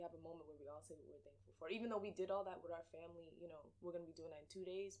I'll say what we're thankful for. Even though we did all that with our family, you know, we're gonna be doing that in 2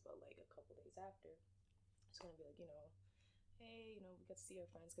 days, but like a couple days after, it's gonna be like, you know, hey, you know, we got to see our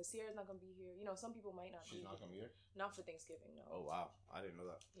friends because Sierra's not gonna be here. You know, some people might not. She's not gonna be here. Not for Thanksgiving, no. Oh wow, I didn't know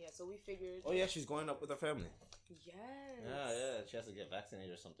that. Yeah, so we figured. Oh yeah, she's going up with her family. Yes. Yeah. She has to get vaccinated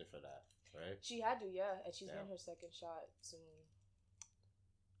or something for that, right? She had to, yeah, and she's getting her second shot soon.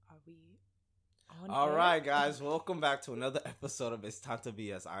 Are we? All right, guys, welcome back to another episode of It's Time to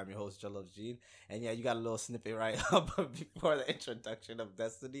BS. I'm your host, Jalil Jean, and yeah, you got a little snippet right up before the introduction of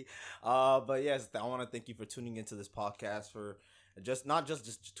Destiny. But yes, I want to thank you for tuning into this podcast, for not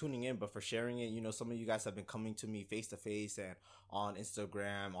just tuning in, but for sharing it. You know, some of you guys have been coming to me face to face and on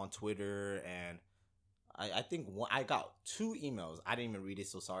Instagram, on Twitter, and I think I got 2 emails. I didn't even read it,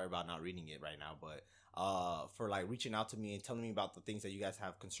 so sorry about not reading it right now, but for like reaching out to me and telling me about the things that you guys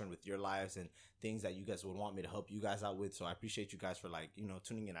have concern with your lives and things that you guys would want me to help you guys out with. So I appreciate you guys for, like, you know,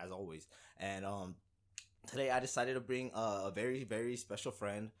 tuning in as always. And today I decided to bring a very, very special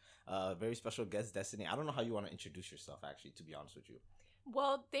friend, very special guest, Destiny. I don't know how you want to introduce yourself, actually, to be honest with you.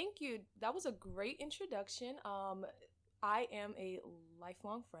 Well, thank you. That was a great introduction. I am a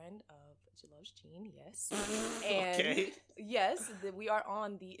lifelong friend of Jalil's Jean, yes. And Okay. yes, we are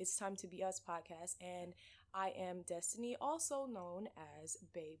on the It's Time to Be Us podcast, and I am Destiny, also known as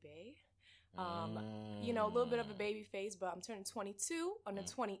Bebe. You know, a little bit of a baby face, but I'm turning 22 on the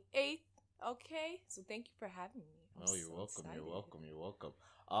 28th. Okay, so thank you for having me. You're so welcome. excited. You're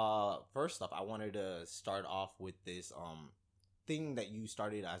welcome. First off, I wanted to start off with this thing that you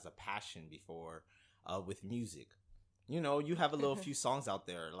started as a passion before, with music. You know, you have a little few songs out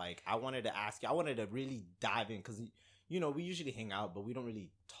there. Like, I wanted to ask you, I wanted to really dive in because, you know, we usually hang out, but we don't really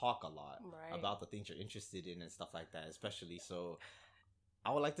talk a lot about the things you're interested in and stuff like that, especially. So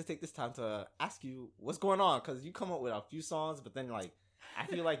I would like to take this time to ask you what's going on, because you come up with a few songs, but then, like, I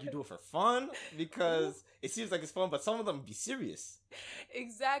feel like you do it for fun because it seems like it's fun, but some of them be serious.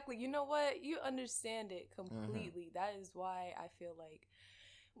 Exactly. You know what? You understand it completely. That is why I feel like,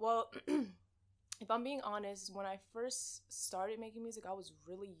 well, if I'm being honest, when I first started making music, I was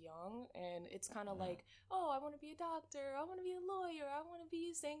really young, and it's kind of like, oh, I want to be a doctor, I want to be a lawyer, I want to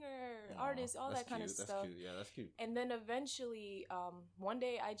be a singer, artist, all that kind of stuff. That's cute. Yeah, that's cute. And then eventually, one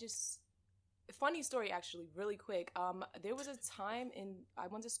day funny story actually, really quick. There was a time I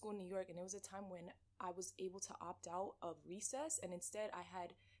went to school in New York, and there was a time when I was able to opt out of recess, and instead I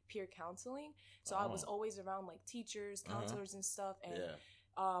had peer counseling. So I was always around like teachers, counselors, and stuff, and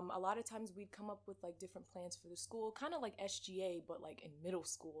a lot of times we'd come up with like different plans for the school, kind of like SGA, but like in middle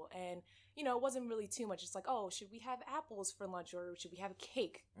school. And, you know, it wasn't really too much. It's like, oh, should we have apples for lunch, or should we have a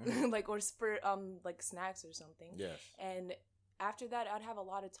cake? Like, or for like snacks or something. Yes. And after that, I'd have a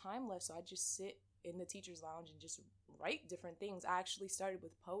lot of time left, so I'd just sit in the teacher's lounge and just write different things. I actually started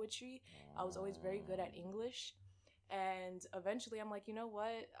with poetry. I was always very good at English. And eventually I'm like, you know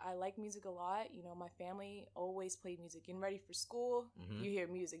what? I like music a lot. You know, my family always played music. Getting ready for school, you hear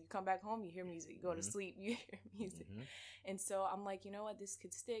music. You come back home, you hear music. You go to sleep, you hear music. And so I'm like, you know what? This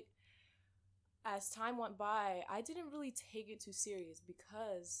could stick. As time went by, I didn't really take it too serious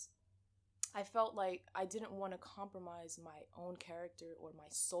because I felt like I didn't want to compromise my own character or my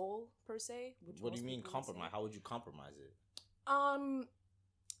soul, per se. What do you mean compromise? How would you compromise it?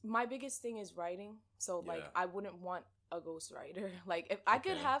 My biggest thing is writing. So, like, I wouldn't want a ghostwriter. Like, if I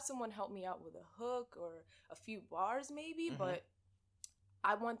could have someone help me out with a hook or a few bars, maybe, but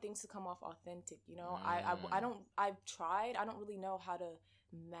I want things to come off authentic, you know? I've tried. I don't really know how to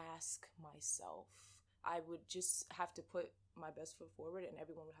mask myself. I would just have to put my best foot forward, and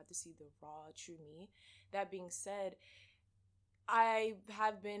everyone would have to see the raw, true me. That being said, I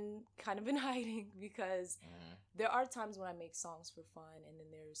have been kind of in hiding because there are times when I make songs for fun, and then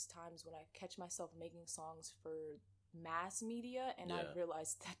there's times when I catch myself making songs for mass media, and I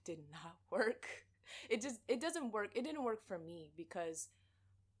realized that did not work. It doesn't work. It didn't work for me because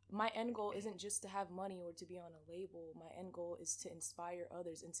my end goal isn't just to have money or to be on a label. My end goal is to inspire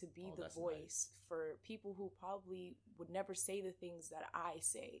others and to be the voice for people who probably would never say the things that I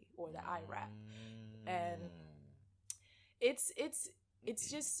say or that I rap. And it's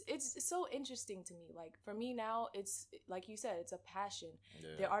so interesting to me. Like, for me now, it's like you said, it's a passion.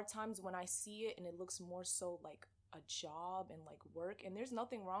 There are times when I see it and it looks more so like a job and like work, and there's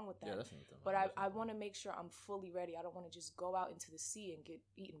nothing wrong with that. But I want to make sure I'm fully ready. I don't want to just go out into the sea and get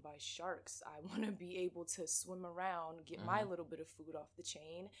eaten by sharks. I want to be able to swim around, get my little bit of food off the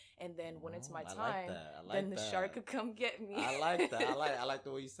chain, and then when it's my time, then the shark could come get me. I like that. I like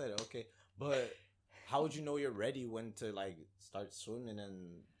the way you said it. Okay, but how would you know you're ready when to like start swimming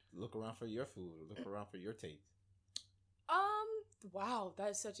and look around for your food, look around for your take? Wow, that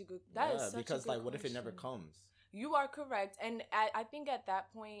is such a good. That is such because a good like, what question. if it never comes? You are correct, and I think at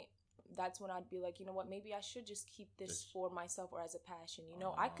that point, that's when I'd be like, you know what, maybe I should just keep this for myself or as a passion. You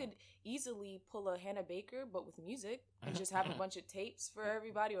know, I could easily pull a Hannah Baker, but with music, and just have a bunch of tapes for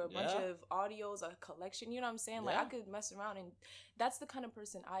everybody or a bunch of audios, a collection. You know what I'm saying? Like I could mess around, and that's the kind of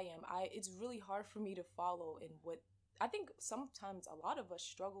person I am. It's really hard for me to follow in what. I think sometimes a lot of us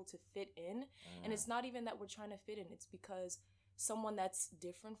struggle to fit in, and it's not even that we're trying to fit in. It's because someone that's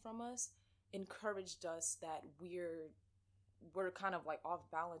different from us encouraged us that we're kind of like off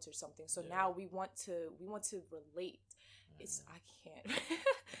balance or something. So now we want to relate. It's I can't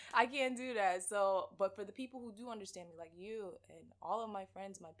I can't do that. So but for the people who do understand me, like you and all of my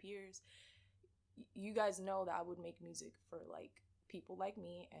friends, my peers, you guys know that I would make music for like people like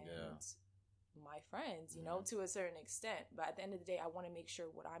me and my friends, you know, to a certain extent. But at the end of the day, I want to make sure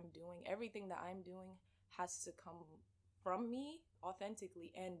what I'm doing, everything that I'm doing has to come from me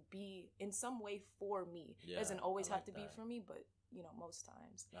authentically and be in some way for me. It doesn't always have to be for me, but you know, most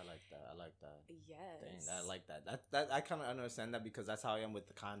times. I like that. Yes. Dang, I like that. That I kind of understand that because that's how I am with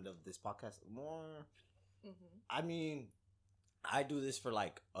the kind of this podcast. More, I mean, I do this for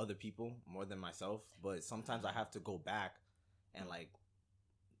like other people more than myself, but sometimes I have to go back and like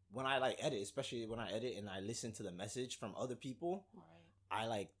when I like edit, especially when I edit and I listen to the message from other people. Right. I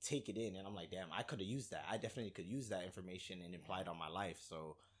like take it in and I'm like, damn, I could have used that. I definitely could use that information and apply it on my life.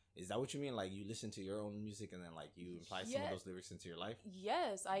 So is that what you mean? Like you listen to your own music and then like you apply some of those lyrics into your life?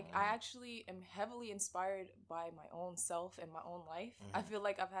 Yes. I actually am heavily inspired by my own self and my own life. I feel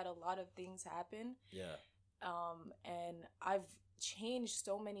like I've had a lot of things happen. Yeah. And I've changed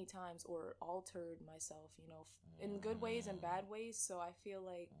so many times or altered myself, you know, in good ways and bad ways. So I feel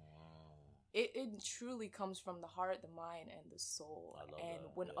like it truly comes from the heart, the mind, and the soul. And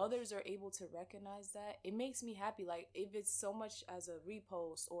when others are able to recognize that, it makes me happy. Like if it's so much as a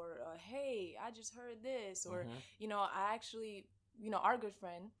repost or a, hey, I just heard this, or you know, I actually, you know, our good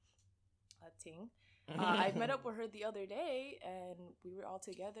friend Ting, I met up with her the other day and we were all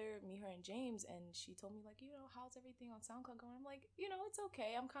together, me, her, and James, and she told me like, you know, how's everything on SoundCloud going? I'm like, you know, it's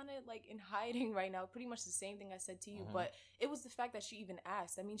okay. I'm kind of like in hiding right now. Pretty much the same thing I said to you, but it was the fact that she even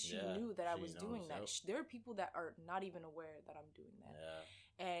asked. I mean, she knew that I was doing that. There are people that are not even aware that I'm doing that.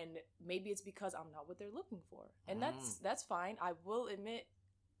 Yeah. And maybe it's because I'm not what they're looking for. And that's fine. I will admit,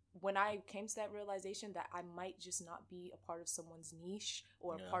 when I came to that realization that I might just not be a part of someone's niche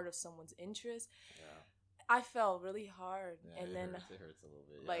or a part of someone's interest, I fell really hard. And then it hurts a little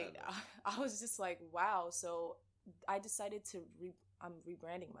bit. Like I was just like, wow. So I decided to I'm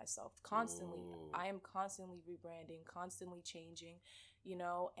rebranding myself constantly. Ooh. I am constantly rebranding, constantly changing, you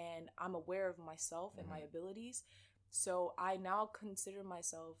know, and I'm aware of myself and my abilities. So I now consider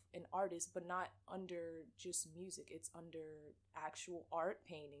myself an artist, but not under just music. It's under actual art,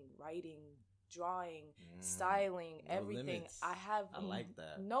 painting, writing, drawing, styling, no everything. Limits. I like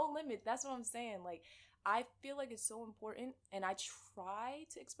that. No limit. That's what I'm saying. Like, I feel like it's so important, and I try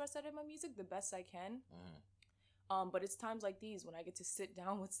to express that in my music the best I can. But it's times like these when I get to sit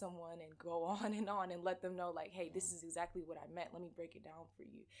down with someone and go on and let them know, like, hey, this is exactly what I meant. Let me break it down for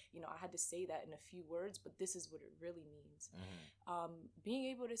you. You know, I had to say that in a few words, but this is what it really means. Being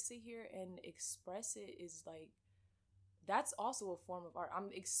able to sit here and express it is like, that's also a form of art. I'm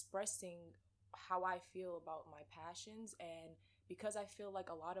expressing how I feel about my passions, and because I feel like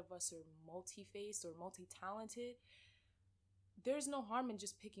a lot of us are multi-faced or multi-talented, there's no harm in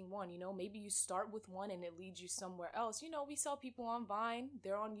just picking one, you know. Maybe you start with one and it leads you somewhere else. You know, we saw people on Vine,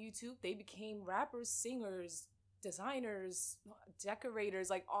 they're on YouTube, they became rappers, singers, designers, decorators,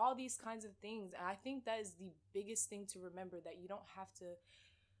 like all these kinds of things. And I think that is the biggest thing to remember, that you don't have to,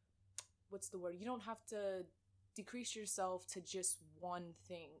 you don't have to decrease yourself to just one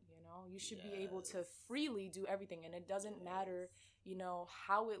thing, you know. You should be able to freely do everything, and it doesn't matter, you know,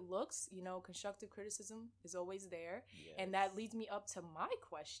 how it looks. You know, constructive criticism is always there. And that leads me up to my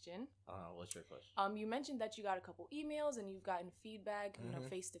question. What's your question? You mentioned that you got a couple emails and you've gotten feedback, you know,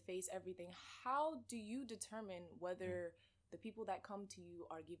 face to face, everything. How do you determine whether the people that come to you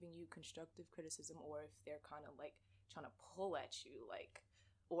are giving you constructive criticism, or if they're kind of like trying to pull at you, like,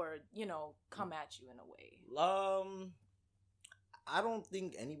 or, you know, come at you in a way? I don't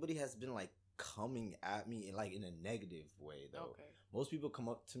think anybody has been like coming at me like in a negative way though. Okay. Most people come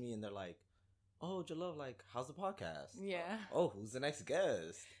up to me and they're like, "Oh, Jalove, like, how's the podcast? Yeah. Oh, who's the next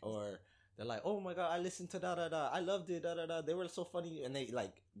guest?" Or they're like, "Oh my god, I listened to da da da. I loved it, da da da. They were so funny." And they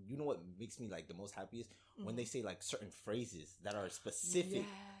like, you know what makes me like the most happiest? When they say like certain phrases that are specific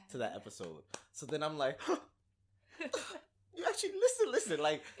to that episode. So then I'm like, you actually listen.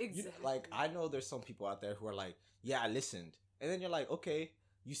 Like, exactly. Like, I know there's some people out there who are like, yeah, I listened. And then you're like, okay,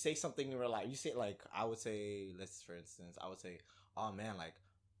 you say something in real life. You say, like, I would say, for instance, oh man, like,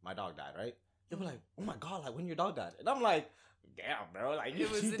 my dog died, right? They'll be like, oh my God, like, when your dog died. And I'm like, damn, bro, like, you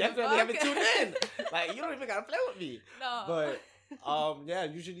definitely haven't tuned in. Like, you don't even gotta play with me. No. But, yeah,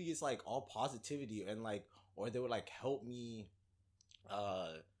 usually it's, like, all positivity and, like, or they would, like, help me,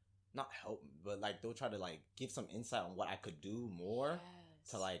 not help, but, like, they'll try to, like, give some insight on what I could do more.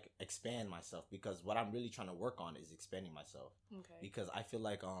 To like expand myself, because what I'm really trying to work on is expanding myself. Okay. Because I feel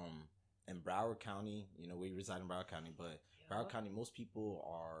like in Broward County, you know, we reside in Broward County, but Broward County, most people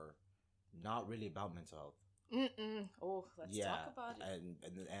are not really about mental health. Oh, let's talk about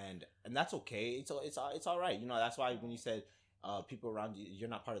it. And that's okay. It's all right. You know, that's why when you said people around you, you're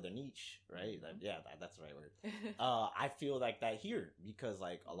not part of their niche, right? Mm-hmm. That's the right word. I feel like that here, because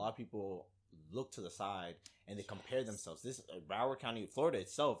like a lot of people look to the side and they compare themselves. This Broward County, Florida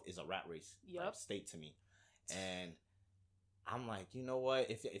itself is a rat race state to me, and I'm like, you know what?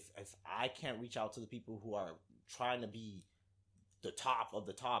 If I can't reach out to the people who are trying to be the top of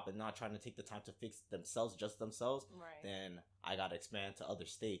the top and not trying to take the time to fix themselves, just themselves, right, then I gotta expand to other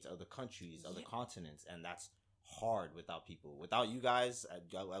states, other countries, other continents, and that's hard without people, without you guys,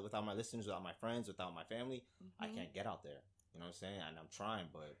 without my listeners, without my friends, without my family. I can't get out there. You know what I'm saying? And I'm trying,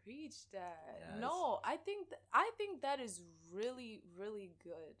 but preach that. Yeah, no, I think that is really, really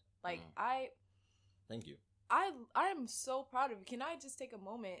good. Like thank you. I'm so proud of you. Can I just take a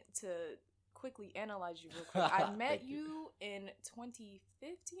moment to quickly analyze you real quick? I met you in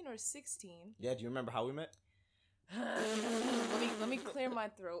 2015 or 16. Yeah, do you remember how we met? let me clear my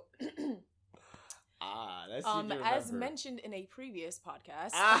throat. Let's as mentioned in a previous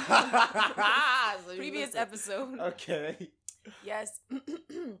podcast. So previous episode. Okay. Yes.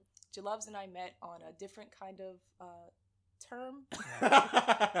 Jalubs and I met on a different kind of term.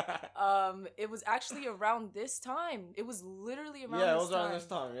 It was actually around this time. It was literally around this time. Yeah, it was around this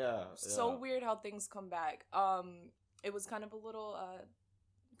time, yeah. So weird how things come back. It was kind of a little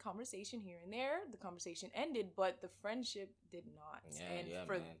conversation here and there. The conversation ended, but the friendship did not.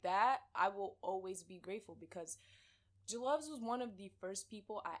 That, I will always be grateful, because Jalubs was one of the first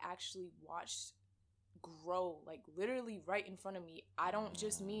people I actually watched grow, like literally right in front of me. I don't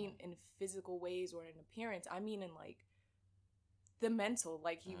just mean in physical ways or in appearance. I mean in like the mental.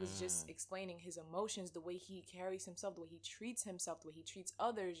 Like he was just explaining his emotions, the way he carries himself, the way he treats himself, the way he treats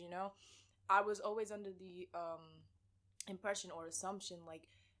others, you know. I was always under the impression or assumption, like,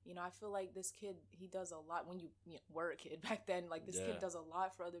 you know, I feel like this kid, he does a lot when you were a kid back then. Like this kid does a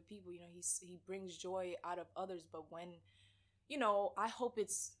lot for other people. You know, he brings joy out of others. But when, you know, I hope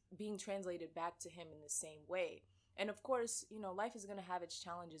it's being translated back to him in the same way. And of course, you know, life is going to have its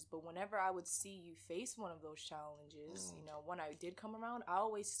challenges. But whenever I would see you face one of those challenges, you know, when I did come around, I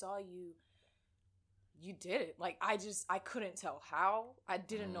always saw you did it. Like, I couldn't tell how. I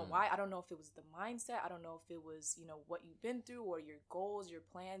didn't know why. I don't know if it was the mindset. I don't know if it was, you know, what you've been through or your goals, your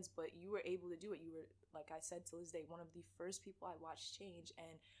plans, but you were able to do it. You were, like I said to this day, one of the first people I watched change.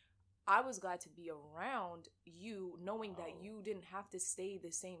 And I was glad to be around you, knowing that you didn't have to stay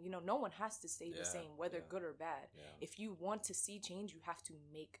the same. You know, no one has to stay the same, whether good or bad. Yeah. If you want to see change, you have to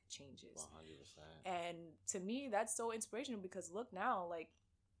make changes. 100%. And to me, that's so inspirational, because look now, like,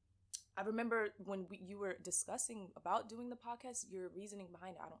 I remember when you were discussing about doing the podcast, your reasoning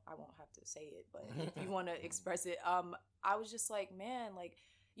behind it, I won't have to say it, but if you want to express it, I was just like, man, like,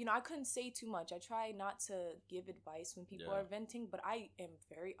 you know, I couldn't say too much. I try not to give advice when people are venting, but I am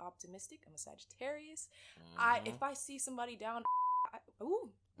very optimistic. I'm a Sagittarius. If I see somebody down,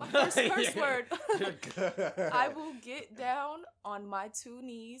 my first curse word. I will get down on my 2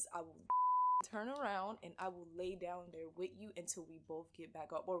 knees. I will turn around and I will lay down there with you until we both get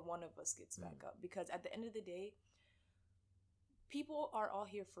back up, or one of us gets back up. Because at the end of the day, people are all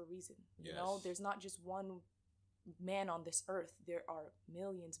here for a reason. You know, there's not just one man on this earth. There are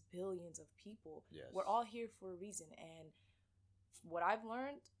millions, billions of people. We're all here for a reason. And what I've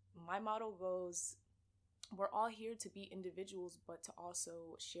learned, my motto goes, we're all here to be individuals, but to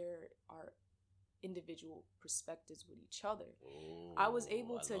also share our individual perspectives with each other. Ooh, I was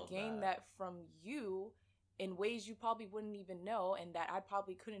able to gain that from you in ways you probably wouldn't even know, and that I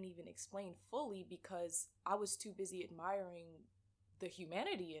probably couldn't even explain fully, because I was too busy admiring the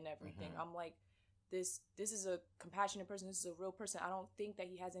humanity and everything. I'm like, this is a compassionate person. This is a real person. I don't think that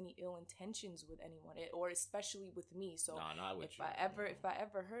he has any ill intentions with anyone, or especially with me. So if I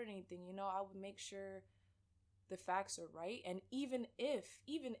ever heard anything, you know, I would make sure the facts are right. And even if,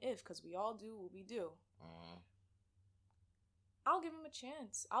 because we all do what we do, I'll give him a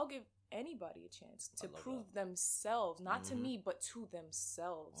chance. I'll give anybody a chance to prove themselves, not to me, but to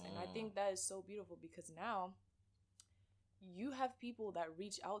themselves. And I think that is so beautiful, because now you have people that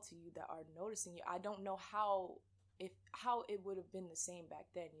reach out to you that are noticing you. I don't know how it would have been the same back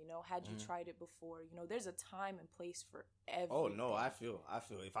then, you know, had you tried it before. You know, there's a time and place for everything. Oh no, I feel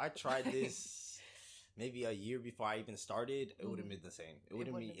if I tried this maybe a year before I even started, it would have been the same. It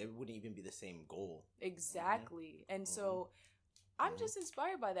wouldn't even be the same goal. Exactly. And so I'm just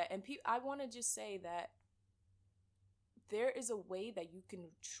inspired by that. And I want to just say that there is a way that you can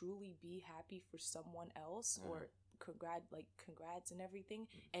truly be happy for someone else or congrats and everything,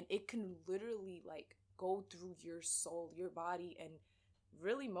 and it can literally like go through your soul, your body, and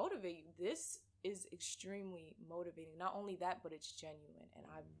really motivate you. This is extremely motivating. Not only that, but it's genuine, and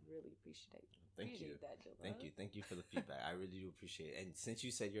I really appreciate that. Thank you for the feedback. I really do appreciate it. And since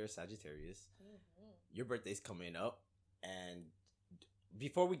you said you're a Sagittarius, your birthday's coming up, and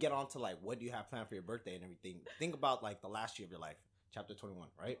before we get on to like what do you have planned for your birthday and everything, think about like the last year of your life, chapter 21,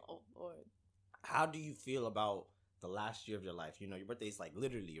 right? Oh Lord. How do you feel about the last year of your life? You know, your birthday is like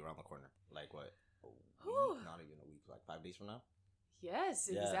literally around the corner. Like what? Not even a week, like 5 days from now? Yes,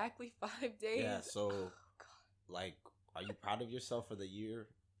 exactly 5 days. Yeah, so like, are you proud of yourself for the year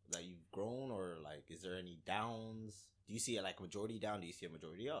that you've grown, or like is there any downs? Do you see it like majority down? Do you see a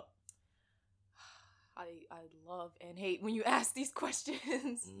majority up? I love and hate when you ask these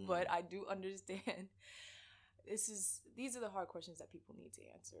questions, but I do understand. These are the hard questions that people need to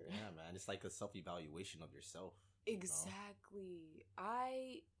answer. Yeah, man, it's like a self-evaluation of yourself. Exactly. You know?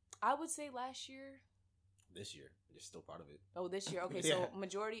 I would say last year. This year, you're still part of it. Oh, this year. Okay, so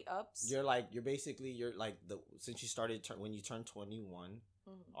majority ups. You're like since you started when you turned 21,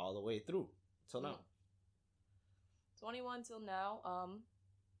 all the way through till now. 21 till now.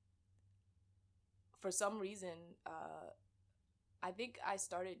 For some reason, I think I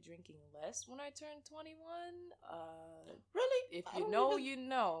started drinking less when I turned 21. Really? If you know, you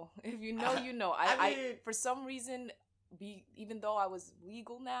know. If you know, you know. I for some reason, even though I was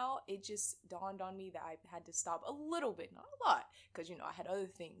legal now, it just dawned on me that I had to stop a little bit, not a lot, because you know I had other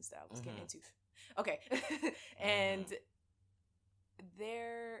things that I was getting into. Okay, and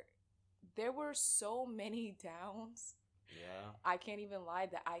there were so many downs. Yeah, I can't even lie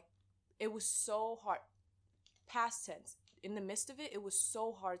that it was so hard. Past tense. In the midst of it, it was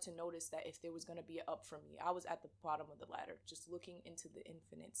so hard to notice that if there was going to be an up for me. I was at the bottom of the ladder, just looking into the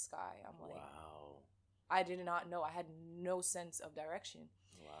infinite sky. I'm like, wow. I did not know. I had no sense of direction.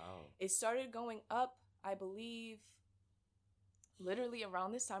 Wow. It started going up, I believe, literally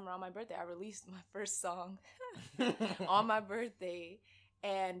around this time, around my birthday. I released my first song on my birthday.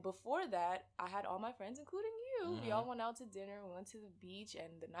 And before that, I had all my friends, including you. We all went out to dinner. We went to the beach,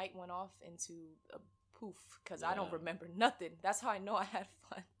 and the night went off into a poof because I don't remember nothing. That's how I know I had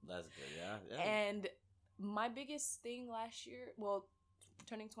fun. That's good, yeah. And my biggest thing last year, well,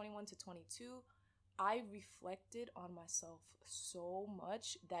 turning 21 to 22, I reflected on myself so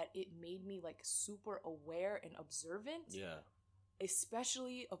much that it made me like super aware and observant. Yeah.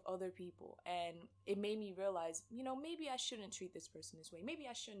 Especially of other people. And it made me realize, you know, maybe I shouldn't treat this person this way. Maybe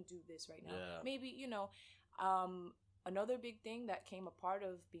I shouldn't do this right now. Yeah. Maybe, you know, another big thing that came a part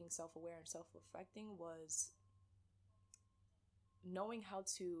of being self-aware and self-reflecting was knowing how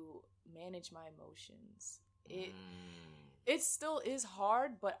to manage my emotions. It still is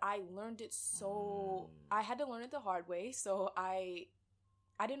hard, but I learned it I had to learn it the hard way. So I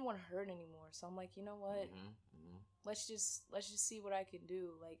didn't want to hurt anymore. So I'm like, you know what? Let's just see what I can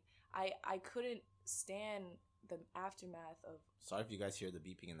do. Like I couldn't stand the aftermath of. Sorry if you guys hear the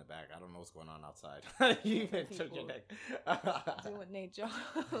beeping in the back. I don't know what's going on outside. You even turned your neck. Doing their job.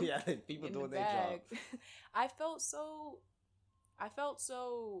 Yeah, people doing their job. I felt so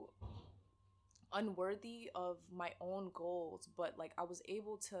unworthy of my own goals, but like I was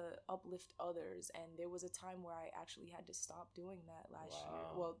able to uplift others, and there was a time where I actually had to stop doing that last year.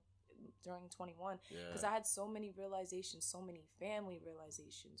 Well, during 21, because I had so many realizations, so many family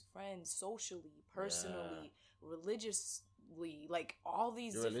realizations, friends, socially, personally, religiously, like all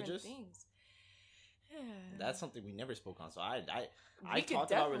these different things. That's something we never spoke on. So I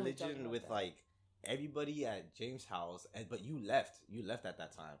talked about religion with like everybody at James' house, but you left at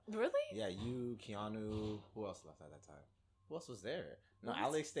that time. Really? Yeah, you, Keanu. Who else left at that time? Who else was there? No,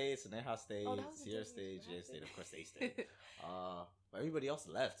 Alex stayed, Saneha stayed, Sierra stayed, Jay stayed. Of course they stayed. But everybody else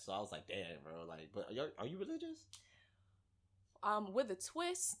left, so I was like, damn, bro. Like, but are you religious? With a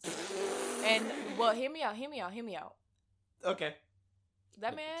twist. And well, hear me out. Okay.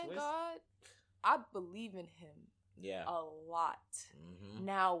 That man, God, I believe in him. Yeah. A lot.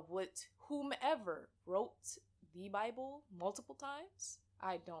 Now, whomever wrote the Bible multiple times,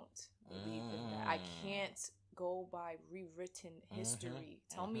 I don't believe in that. I can't go by rewritten history.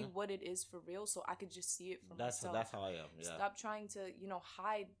 Tell me what it is for real, so I could just see it for myself. That's how I am. Yeah. Stop trying to,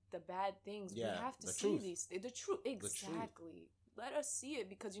 hide the bad things. Yeah, we have to see the truth. Exactly. Let us see it,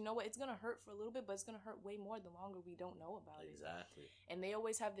 because you know what? It's gonna hurt for a little bit, but it's gonna hurt way more the longer we don't know about it. Exactly. And they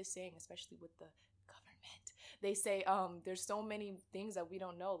always have this saying, especially with the government. They say, there's so many things that we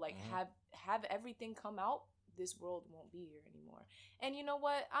don't know. Like, have everything come out, this world won't be here anymore. And you know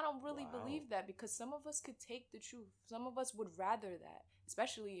what? I don't really believe that, because some of us could take the truth. Some of us would rather that,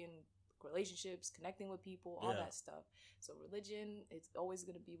 especially in relationships, connecting with people, all that stuff. So religion, it's always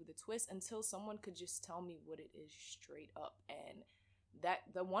going to be with a twist until someone could just tell me what it is straight up. And that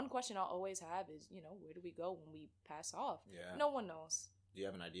the one question I'll always have is, where do we go when we pass off? Yeah. No one knows. Do you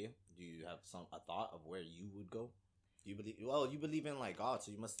have an idea? Do you have a thought of where you would go? Do you believe? Well, you believe in like God,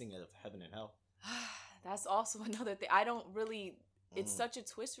 so you must think of heaven and hell. That's also another thing. I don't really. It's such a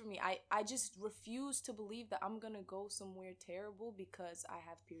twist for me. I just refuse to believe that I'm gonna go somewhere terrible because I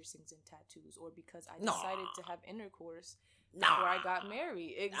have piercings and tattoos, or because I decided to have intercourse before I got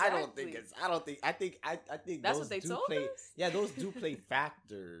married. Exactly. I think that's those what they told us. Yeah, those do play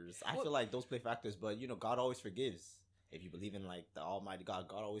factors. I feel like those play factors, but God always forgives. If you believe in like the Almighty God,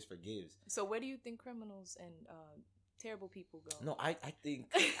 God always forgives. So where do you think criminals and terrible people go? No, I think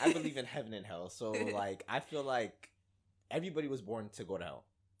I believe in heaven and hell. So like I feel like everybody was born to go to hell.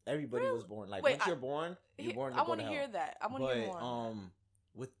 Everybody was born once you're born to go to hell. I want to hear that. I want to hear more.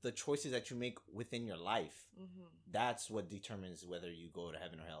 With the choices that you make within your life, that's what determines whether you go to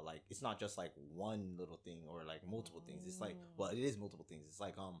heaven or hell. Like it's not just like one little thing or like multiple things. It's like, well, it is multiple things. It's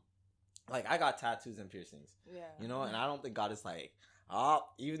like I got tattoos and piercings. Yeah. And I don't think God is like,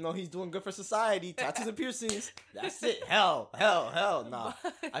 even though he's doing good for society, tattoos and piercings, that's it. Hell. Nah.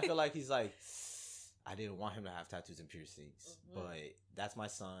 I feel like he's like, I didn't want him to have tattoos and piercings, but that's my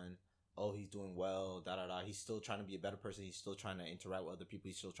son. Oh, he's doing well, He's still trying to be a better person. He's still trying to interact with other people.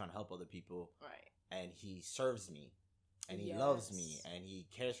 He's still trying to help other people. Right. And he serves me. And he loves me. And he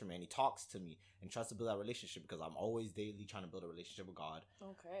cares for me. And he talks to me. And tries to build that relationship, because I'm always daily trying to build a relationship with God.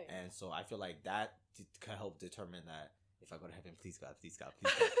 Okay. And so I feel like that can help determine that if I go to heaven, please God.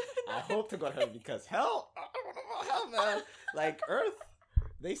 I hope to go to heaven, because hell, I don't know about hell, man. Like Earth,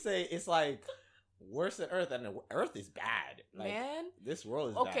 they say it's like worse than Earth, and Earth is bad. Like, man, this world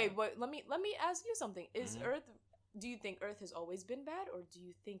is bad. Okay, but let me ask you something. Is Earth? Do you think Earth has always been bad, or do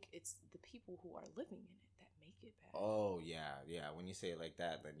you think it's the people who are living in it that make it bad? Oh yeah. When you say it like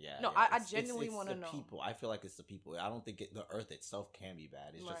that, then yeah. No, yeah. I genuinely want to know. People. I feel like it's the people. I don't think the Earth itself can be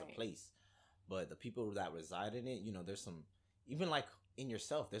bad. It's just a place. But the people that reside in it, there's some, even like in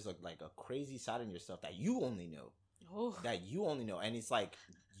yourself, there's like a crazy side in yourself that you only know. And it's like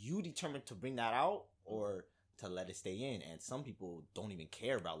you determine to bring that out or to let it stay in, and some people don't even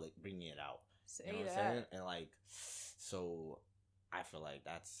care about bringing it out. What I'm saying? And like, so I feel like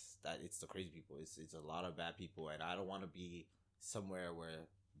that it's the crazy people. It's a lot of bad people, and I don't want to be somewhere where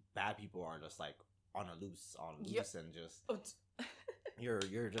bad people are just like on a loose and just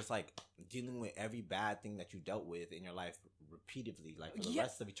you're just like dealing with every bad thing that you dealt with in your life repeatedly, like for the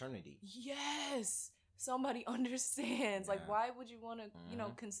rest of eternity. Yes. Somebody understands. Like, why would you want to,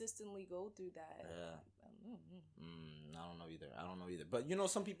 consistently go through that? I don't know either. But,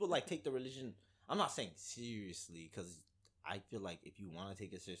 some people, like, take the religion, I'm not saying seriously, because I feel like if you want to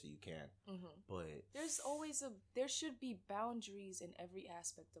take it seriously, you can. But there should be boundaries in every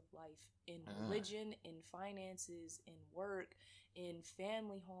aspect of life. In religion, in finances, in work, in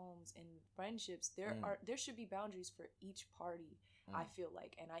family homes, in friendships. There should be boundaries for each party, I feel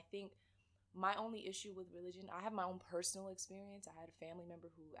like. And I think my only issue with religion, I have my own personal experience. I had a family member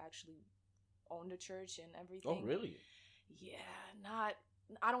who actually owned a church and everything. Oh, really? Yeah,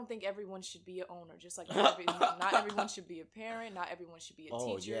 I don't think everyone should be an owner. Just like not everyone should be a parent. Not everyone should be a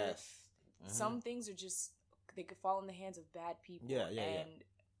teacher. Yes. Some things are just, they could fall in the hands of bad people. Yeah.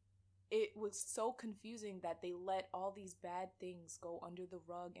 It was so confusing that they let all these bad things go under the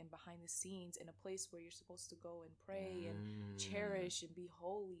rug and behind the scenes in a place where you're supposed to go and pray and cherish and be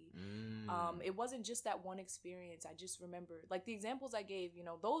holy. It wasn't just that one experience. I just remember, like the examples I gave,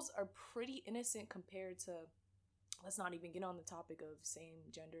 those are pretty innocent compared to, let's not even get on the topic of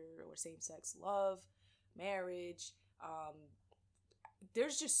same gender or same sex love, marriage.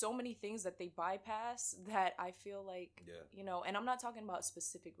 There's just so many things that they bypass that I feel like, and I'm not talking about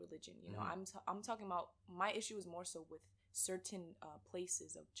specific religion, I'm talking about, my issue is more so with certain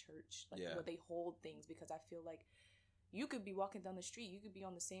places of church, like where they hold things, because I feel like you could be walking down the street, you could be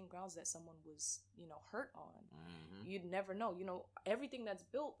on the same grounds that someone was, hurt on. You'd never know. Everything that's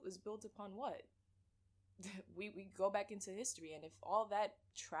built is built upon what? We go back into history, and if all that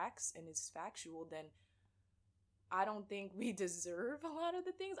tracks and is factual, then I don't think we deserve a lot of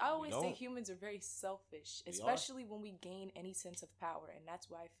the things. I always say humans are very selfish, especially when we gain any sense of power. And that's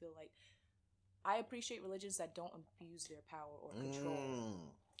why I feel like I appreciate religions that don't abuse their power or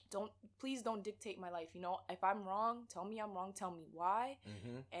control. Please don't dictate my life. You know, if I'm wrong, tell me I'm wrong. Tell me why.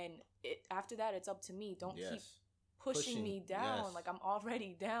 And after that, it's up to me. Don't keep pushing me down. Like I'm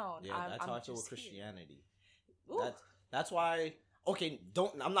already down. Yeah, that's how I feel with Christianity. That's why. Okay,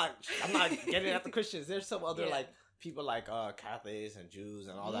 I'm not getting at the Christians. There's some other like people like Catholics and Jews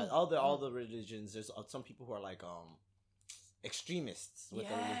and all that. All the religions. There's some people who are like extremists with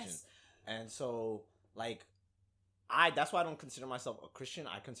the religion. And so like that's why I don't consider myself a Christian.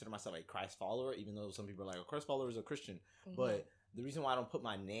 I consider myself a Christ follower, even though some people are like a Christ follower is a Christian. But the reason why I don't put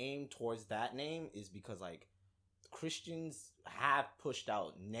my name towards that name is because like Christians have pushed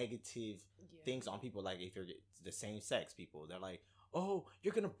out negative things on people. Like if you're the same sex people, they're like, oh,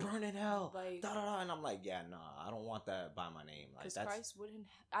 you're gonna burn in hell, like, da, da, da. And I'm like, yeah, nah, I don't want that by my name. Like, because Christ wouldn't.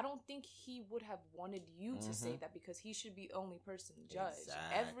 I don't think he would have wanted you to say that, because he should be the only person judged.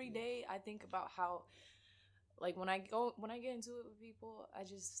 Exactly. Every day I think about how, like when I get into it with people, I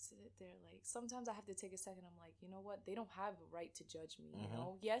just sit there like sometimes I have to take a second. I'm like, you know what? They don't have a right to judge me. You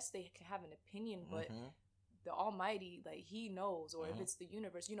know, yes, they can have an opinion, but the Almighty, like He knows, or if it's the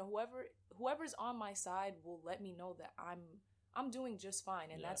universe, you know, whoever's on my side will let me know that I'm doing just fine.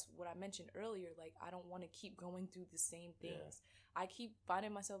 And that's what I mentioned earlier. Like, I don't want to keep going through the same things. I keep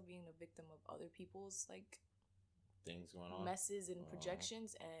finding myself being a victim of other people's like things going on, messes and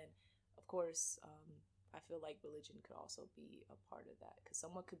projections. And of course, I feel like religion could also be a part of that, because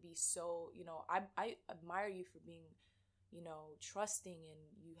someone could be so, you know, I admire you for being, you know, trusting and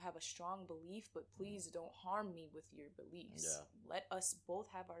you have a strong belief, but please don't harm me with your beliefs. Let us both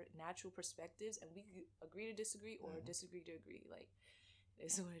have our natural perspectives, and we could agree to disagree or disagree to agree. Like,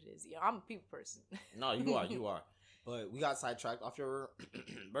 it's what it is. Yeah, I'm a people person. No, you are. But we got sidetracked off your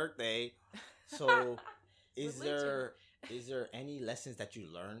birthday. So is there any lessons that you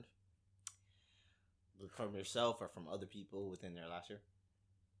learned from yourself or from other people within their last year?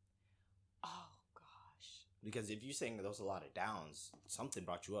 Oh, because if you're saying there was a lot of downs, something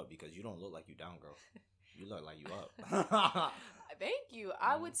brought you up, because you don't look like you down, girl. You look like you up. Thank you.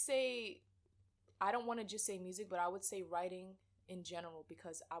 I would say, I don't want to just say music, but I would say writing in general,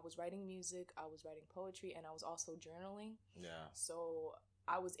 because I was writing music, I was writing poetry, and I was also journaling. Yeah. So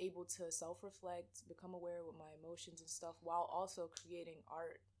I was able to self-reflect, become aware with my emotions and stuff, while also creating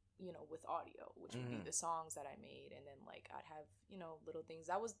art, you know, with audio, which would be the songs that I made. And then like I'd have, you know, little things.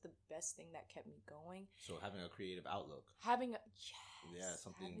 That was the best thing that kept me going. So having a creative outlook.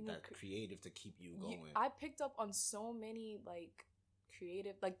 Something that creative to keep you going. I picked up on so many like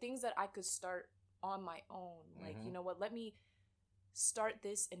creative, like things that I could start on my own. Like, you know what, let me start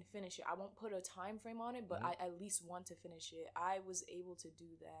this and finish it. I won't put a time frame on it, but I at least want to finish it. I was able to do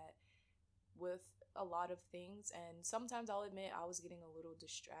that with a lot of things, and sometimes I'll admit I was getting a little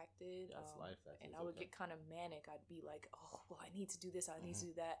distracted. That's life. And I would get kind of manic. I'd be like, oh, well, I need to do this, I need to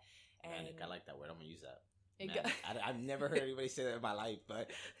do that. And manic, I like that word. I'm gonna use that. I've never heard anybody say that in my life, but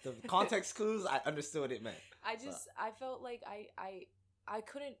the context clues, I understood what it meant. I felt like I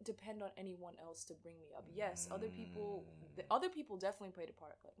couldn't depend on anyone else to bring me up. Yes, other people definitely played a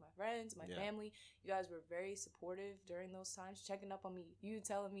part. Like my friends, my family, you guys were very supportive during those times, checking up on me. You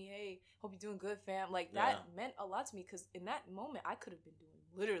telling me, hey, hope you're doing good, fam. Like that meant a lot to me, because in that moment, I could have been doing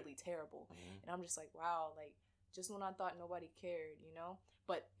literally terrible. And I'm just like, wow, like just when I thought nobody cared, you know?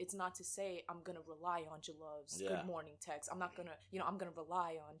 But it's not to say I'm going to rely on Jalov's good morning text. I'm not going to, you know, I'm going to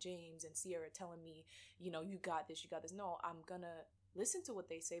rely on James and Sierra telling me, you know, you got this. No, I'm going to listen to what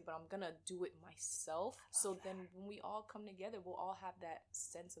they say, but I'm going to do it myself. So then when we all come together, we'll all have that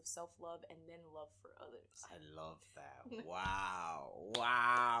sense of self-love and then love for others. I love that.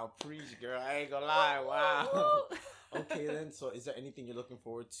 Wow. Preach, girl. I ain't going to lie. Wow. Okay, then. So is there anything you're looking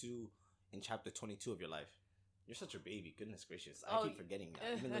forward to in chapter 22 of your life? You're such a baby. Goodness gracious. I keep forgetting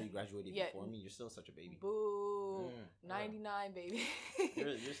that. Even though you graduated before me, you're still such a baby. Boo. 99, baby.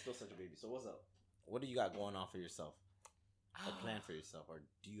 You're still such a baby. So what's up? What do you got going on for yourself? A plan for yourself, or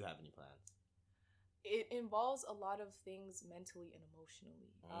do you have any plans? It involves a lot of things mentally and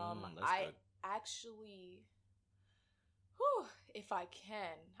emotionally. I good. Actually, if I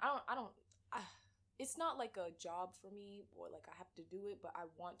can, I don't. It's not like a job for me, or like I have to do it, but I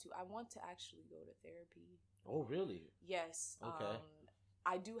want to. I want to actually go to therapy. Oh, really? Yes. Okay.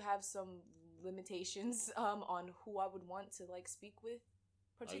 I do have some limitations on who I would want to like speak with,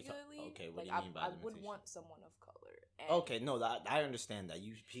 particularly. Okay, what do you mean by limitations? I would want someone of color. Okay, no, I understand that.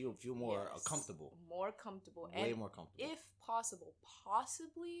 You feel more comfortable. More comfortable. Way more comfortable. If possible,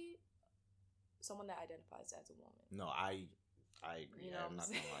 possibly someone that identifies as a woman. No, I agree. You know I'm not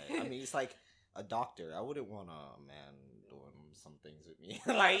gonna lie. I mean, it's like a doctor. I wouldn't want a man doing some things with me.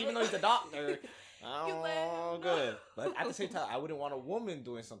 Like, even though he's a doctor, oh, good. But at the same time, I wouldn't want a woman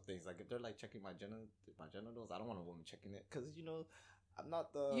doing some things. Like, if they're like checking my genitals, I don't want a woman checking it because I'm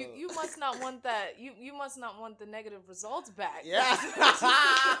not the. You must not want that. You must not want the negative results back. Yeah.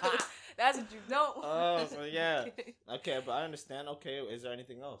 That's what you don't. Oh, so yeah. Okay, but I understand. Okay, is there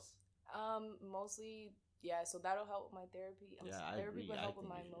anything else? Mostly, yeah. So that'll help with my therapy. Therapy will help with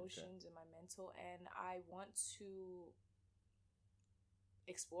my emotions and my mental, and I want to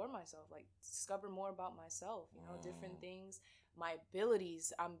explore myself, like discover more about myself. You know, different things, my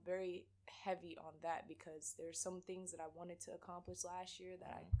abilities. I'm very heavy on that because there's some things that I wanted to accomplish last year that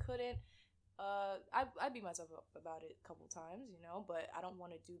I couldn't. I beat myself up about it a couple times, you know, but I don't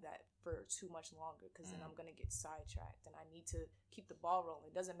want to do that for too much longer because then I'm gonna get sidetracked, and I need to keep the ball rolling.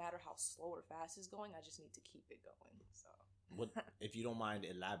 It doesn't matter how slow or fast it's going; I just need to keep it going. So, what if you don't mind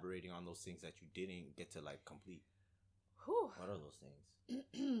elaborating on those things that you didn't get to like complete? Whew. What are those things?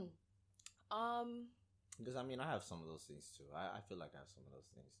 Because I mean, I have some of those things too. I feel like I have some of those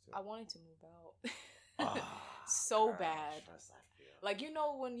things too. I wanted to move out so bad. Like, you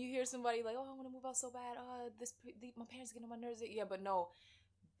know, when you hear somebody like, "Oh, I want to move out so bad. My parents get on my nerves." Yeah, but no,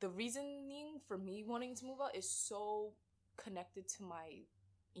 the reasoning for me wanting to move out is so connected to my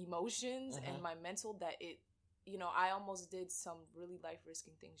emotions and my mental that it, you know, I almost did some really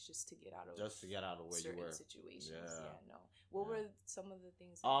life-risking things just to get out of where you were. Situations. Yeah, no. What were some of the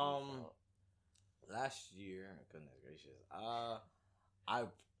things? Last year, goodness gracious,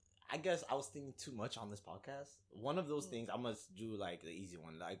 I guess I was thinking too much on this podcast. One of those things, I must do like the easy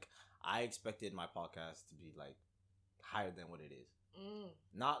one. Like, I expected my podcast to be like higher than what it is.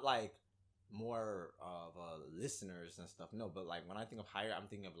 Not like more of listeners and stuff. No, but like when I think of higher, I'm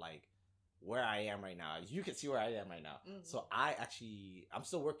thinking of like where I am right now. You can see where I am right now. So I'm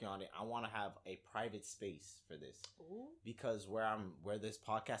still working on it. I want to have a private space for this. Ooh. Because where this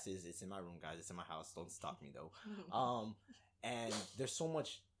podcast is, it's in my room, guys. It's in my house. Don't stop me though. And there's so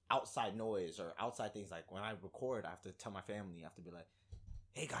much outside noise or outside things. Like when I record, I have to tell my family, I have to be like,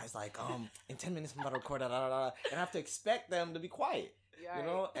 "Hey guys, like in 10 minutes I'm about to record," and I have to expect them to be quiet. You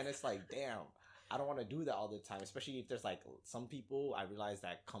know? And it's like, damn, I don't want to do that all the time, especially if there's like some people I realize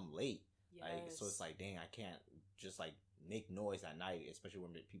that come late. Yes. Like, so it's like, dang, I can't just like make noise at night, especially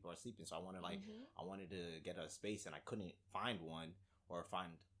when people are sleeping. So I wanted I wanted to get a space, and I couldn't find one or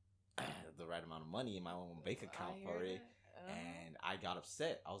find the right amount of money in my own bank account for it. And I got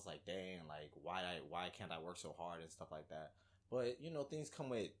upset. I was like, dang, like why can't I work so hard and stuff like that? But you know, things come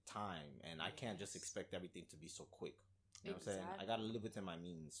with time, and I can't just expect everything to be so quick. You know what I'm saying? I gotta live within my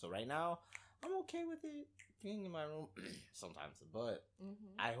means. So right now, I'm okay with it being in my room sometimes. But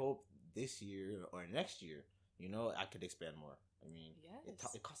I hope this year or next year, you know, I could expand more. I mean,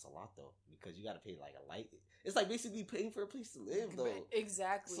 it costs a lot though, because you got to pay like a light. It's like basically paying for a place to live though.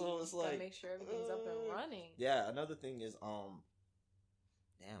 Exactly. So it's like, gotta make sure everything's up and running. Yeah. Another thing is, damn,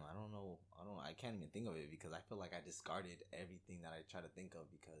 I don't know. I can't even think of it because I feel like I discarded everything that I try to think of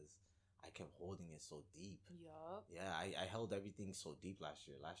because I kept holding it so deep. Yup. Yeah, I held everything so deep last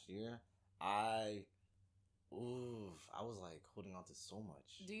year. I was like holding on to so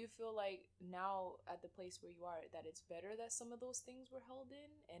much. Do you feel like now at the place where you are that it's better that some of those things were held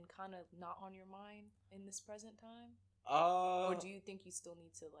in and kind of not on your mind in this present time? Or do you think you still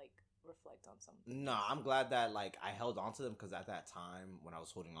need to like reflect on something? No, I'm glad that like I held on to them because at that time when I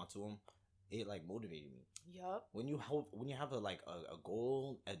was holding on to them, it like motivated me. Yup. When you have a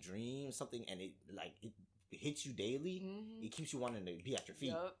goal, a dream, something, and it hits you daily, it keeps you wanting to be at your feet.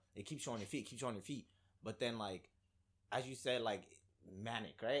 Yep. It keeps you on your feet. But then, like, as you said, like,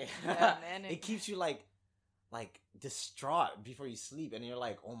 manic, right? Yeah, manic. It keeps you, like distraught before you sleep. And you're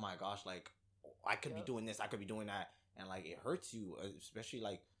like, oh, my gosh, like, I could be doing this. I could be doing that. And, like, it hurts you. Especially,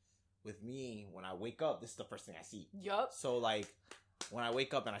 like, with me, when I wake up, this is the first thing I see. Yup. So, like, when I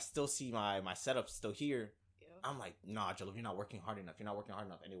wake up and I still see my setup still here, I'm like, nah, Jalil, you're not working hard enough. And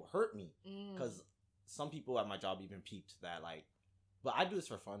it will hurt me. Because some people at my job even peeped that, like, but I do this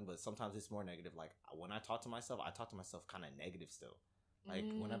for fun, but sometimes it's more negative. Like, when I talk to myself kind of negative still. Like,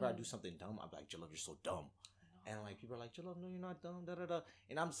 whenever I do something dumb, I'm like, Jalil, you're so dumb. And, like, people are like, Jalil, no, you're not dumb, da-da-da.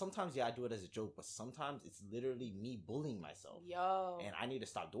 And sometimes, I do it as a joke, but sometimes it's literally me bullying myself. Yo. And I need to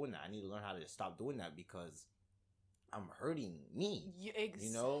stop doing that. I need to learn how to stop doing that because I'm hurting me.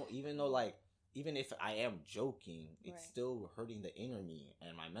 You know? Even if I am joking, it's still hurting the inner me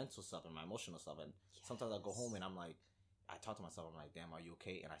and my mental stuff and my emotional stuff. And sometimes I go home and I'm like, I talk to myself. I'm like, damn, are you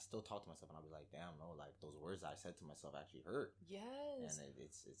okay? And I still talk to myself, and I'll be like, damn, no, like those words I said to myself actually hurt. Yes. And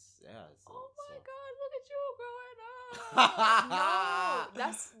it's yeah. It's, oh my God, look at you growing up. No,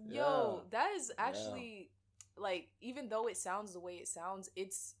 that's that is actually like, even though it sounds the way it sounds,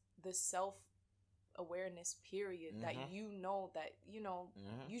 it's the self-awareness period that you know that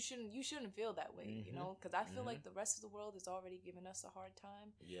you shouldn't feel that way, because I feel like the rest of the world is already giving us a hard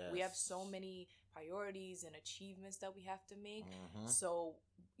time. We have so many priorities and achievements that we have to make, so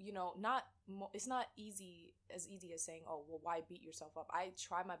it's not easy as saying, oh well, why beat yourself up. I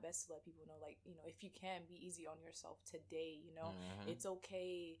try my best to let people know, like, if you can, be easy on yourself today. It's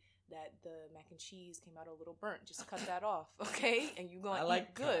okay that the mac and cheese came out a little burnt. Just cut that off, okay? And you're going to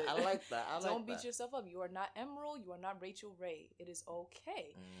eat good. I like that. Don't beat yourself up. You are not Emerald. You are not Rachel Ray. It is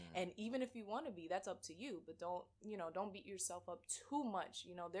okay. And even if you want to be, that's up to you. But don't beat yourself up too much.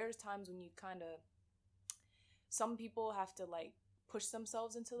 There's times when you kind of, some people have to like push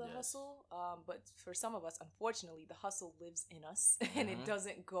themselves into the hustle. But for some of us, unfortunately, the hustle lives in us and it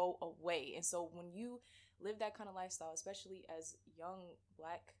doesn't go away. And so when you live that kind of lifestyle, especially as young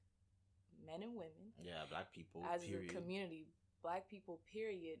Black men and women, Black people, as period. a community, Black people,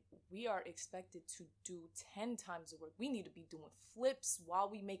 period, we are expected to do 10 times the work. We need to be doing flips while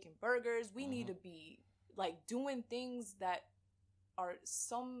we making burgers. We need to be like doing things that are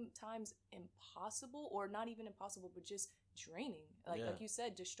sometimes impossible, or not even impossible, but just draining. Like you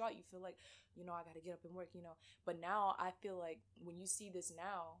said, distraught. You feel like, I got to get up and work, But now I feel like when you see this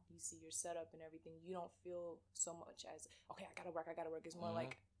now, you see your setup and everything, you don't feel so much as, okay, I got to work. It's more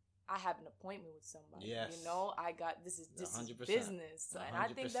like, I have an appointment with somebody. Yes. I got this is business. 100%. And I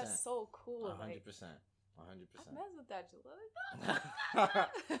think that's so cool. 100%. 100%. I mess with that,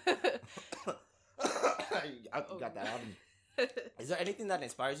 I got that out of me. Is there anything that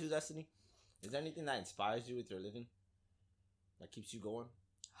inspires you, Destiny? Is there anything that inspires you with your living? That keeps you going?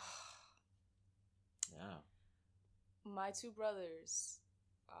 Yeah. My two brothers.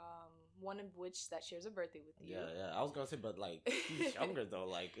 One of which that shares a birthday with you. Yeah. I was gonna say, but like he's younger though.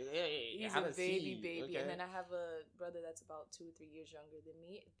 Like he's a baby, okay. And then I have a brother that's about 2 or 3 years younger than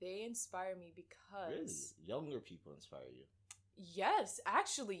me. They inspire me because really younger people inspire you. Yes,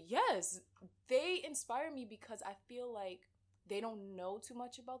 actually, yes. They inspire me because I feel like they don't know too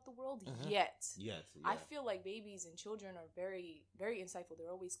much about the world yet. Yes. I feel like babies and children are very, very insightful. They're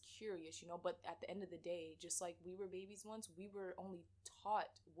always curious, But at the end of the day, just like we were babies once, we were only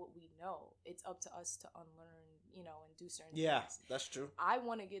taught what we know. It's up to us to unlearn, and do certain things. Yeah, that's true. I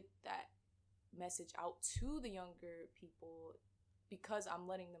want to get that message out to the younger people because I'm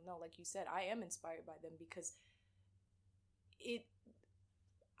letting them know, like you said, I am inspired by them because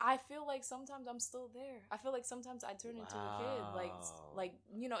I feel like sometimes I'm still there. I feel like sometimes I turn into a kid. Like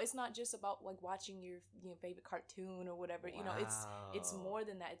it's not just about like watching your favorite cartoon or whatever. It's more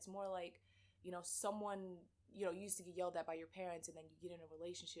than that. It's more like, someone, you used to get yelled at by your parents, and then you get in a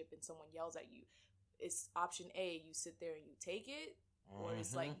relationship and someone yells at you. It's option A, you sit there and you take it, or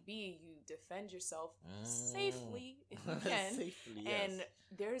it's like B, you defend yourself safely if you can. Safely, yes. And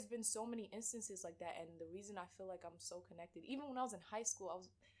there's been so many instances like that, and the reason I feel like I'm so connected, even when I was in high school, I was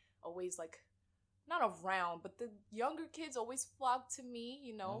always like, not around, but the younger kids always flocked to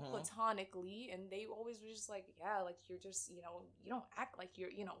me, platonically, and they always were just like, yeah, like you're just, you don't act like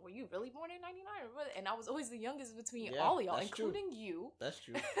you're, were you really born in 99? And I was always the youngest between all of y'all, including you. That's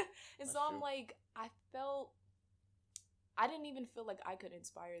true. And so I'm like, I didn't even feel like I could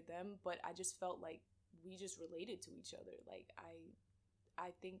inspire them, but I just felt like we just related to each other. Like, I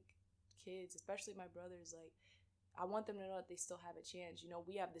think kids, especially my brothers, like, I want them to know that they still have a chance.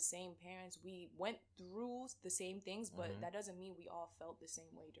 We have the same parents. We went through the same things, but that doesn't mean we all felt the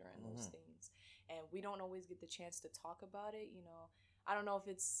same way during those things. And we don't always get the chance to talk about it. I don't know if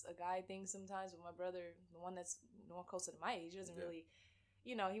it's a guy thing sometimes, but my brother, the one that's more closer to my age, doesn't really,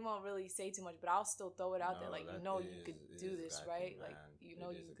 he won't really say too much, but I'll still throw it out there. Like, you could do this, right? Like, you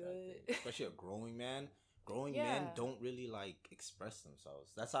good. Especially a growing man. Men don't really like express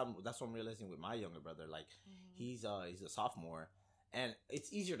themselves. That's what I'm realizing with my younger brother. Like he's a sophomore, and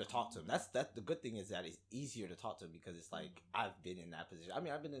it's easier to talk to him. That's the good thing is that it's easier to talk to him because it's like I've been in that position. I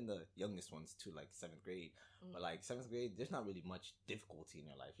mean, I've been in the youngest ones too, like 7th grade. But like 7th grade, there's not really much difficulty in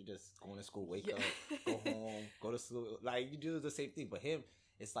your life. You're just going to school, wake up, go home, go to school. Like you do the same thing. But him,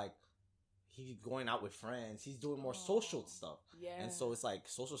 it's like he's going out with friends. He's doing more social stuff. Yeah. And so it's like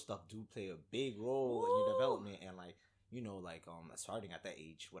social stuff do play a big role in your development. And like, starting at that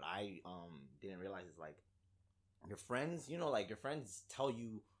age, what I didn't realize is like your friends, your friends tell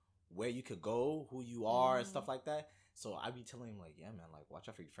you where you could go, who you are, and stuff like that. So I be telling him like, yeah, man, like watch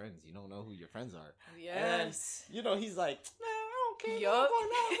out for your friends. You don't know who your friends are. Yes. And, he's like, man, I don't care. Yup.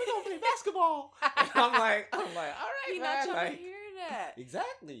 We're gonna play basketball. And I'm like, all right, he man. Not trying to hear that.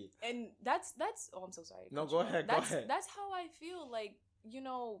 Exactly. And that's. Oh, I'm so sorry. No, go ahead. Go ahead. That's how I feel. Like,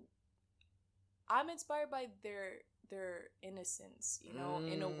 I'm inspired by their innocence.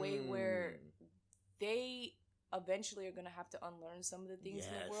 In a way where they eventually are going to have to unlearn some of the things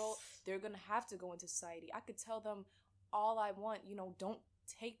in the world. They're going to have to go into society. I could tell them all I want, don't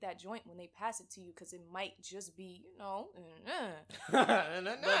take that joint when they pass it to you because it might just be, but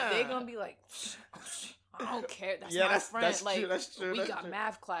they're going to be like, I don't care. That's my friend. That's true. That's true. We got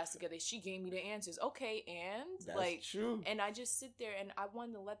math class together. She gave me the answers. Okay, and that's true. And I just sit there and I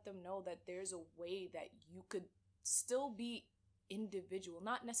wanted to let them know that there's a way that you could still be individual,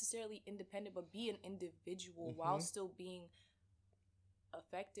 not necessarily independent, but be an individual while still being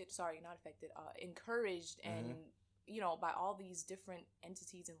encouraged and by all these different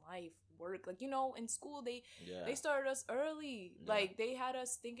entities in life, work, like in school they started us early, like they had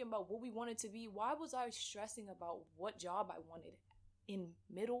us thinking about what we wanted to be. Why was I stressing about what job I wanted in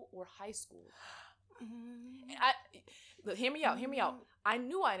middle or high school? Hear me out. I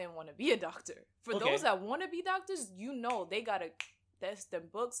knew I didn't want to be a doctor. For those that want to be doctors, they gotta test them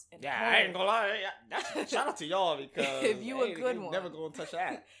books. And I ain't gonna lie. Shout out to y'all because if you a good one, never gonna touch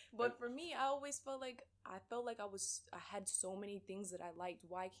that. But for me, I always felt like I had so many things that I liked.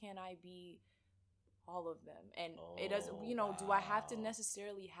 Why can't I be all of them? And it doesn't, do I have to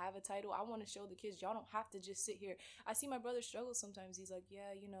necessarily have a title? I want to show the kids y'all don't have to just sit here. I see my brother struggle sometimes. He's like,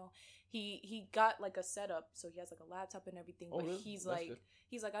 he got like a setup, so he has like a laptop and everything. But really? He's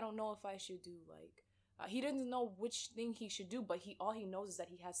like, I don't know if I should do like. He doesn't know which thing he should do, but all he knows is that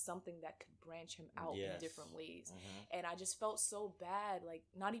he has something that could branch him out in different ways. And I just felt so bad, like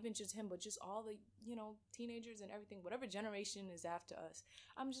not even just him, but just all the teenagers and everything, whatever generation is after us.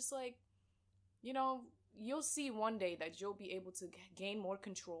 I'm just like, you'll see one day that you'll be able to gain more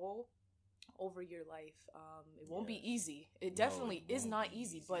control over your life. It won't be easy. It definitely is not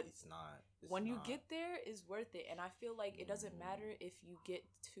easy, but it's not. When you get there, it's worth it. And I feel like it doesn't matter if you get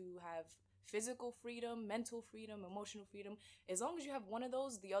to have physical freedom, mental freedom, emotional freedom. As long as you have one of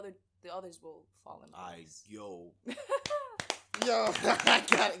those, the others will fall in place. Yo,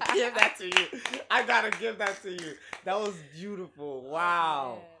 I gotta give that to you. That was beautiful.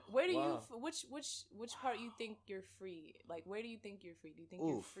 Wow. Oh, where do you which part you think you're free? Like, where do you think you're free? Do you think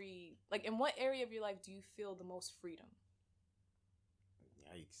you're free? Like, in what area of your life do you feel the most freedom?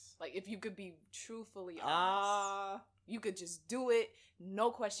 Yikes. Like, if you could be truthfully honest, you could just do it, no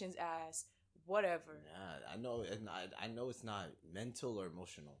questions asked, whatever. Yeah, I know, and I know it's not mental or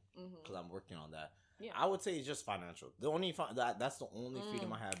emotional because I'm working on that. Yeah, I would say it's just financial. That's the only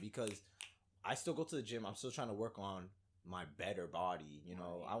freedom I have because I still go to the gym. I'm still trying to work on my better body.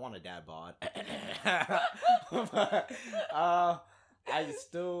 I want a dad bod. But, I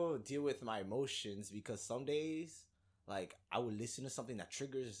still deal with my emotions because some days, like, I would listen to something that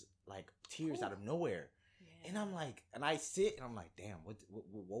triggers like tears out of nowhere. Yeah. And I'm like, and I sit and I'm like, damn,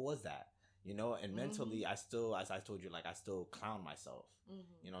 what was that? And mentally, I still, as I told you, like, I still clown myself.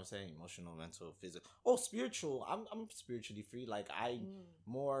 You know what I'm saying? Emotional, mental, physical. Oh, spiritual. I'm spiritually free. Like, I'm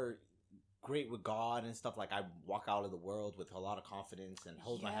more great with God and stuff. Like, I walk out of the world with a lot of confidence and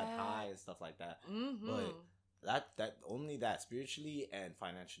hold my head high and stuff like that. But that only that spiritually and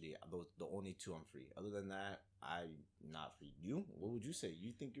financially, those the only two I'm free. Other than that, I'm not free. You? What would you say?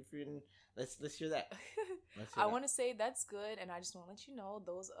 You think you're free? Let's hear that. I want to say that's good, and I just want to let you know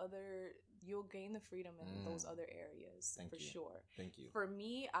you'll gain the freedom in those other areas. Thank you. Sure. Thank you. For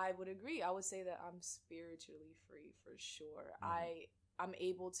me, I would agree. I would say that I'm spiritually free for sure. I'm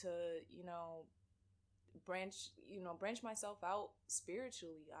able to branch myself out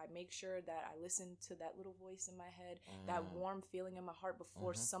spiritually. I make sure that I listen to that little voice in my head, that warm feeling in my heart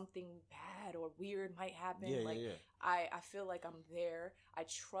before something bad or weird might happen. I feel like I'm there. I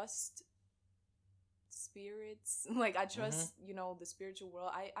trust spirits. Like, I trust, the spiritual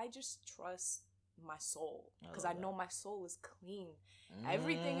world. I just trust my soul because I know my soul is clean.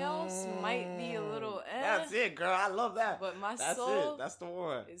 Everything else might be a little That's it, girl. I love that. But my soul that's the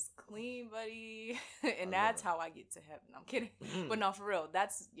one. Is clean, buddy. And that's how I get to heaven. I'm kidding. But no, for real.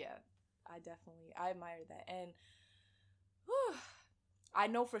 I admire that. And I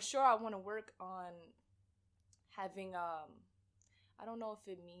know for sure I want to work on having I don't know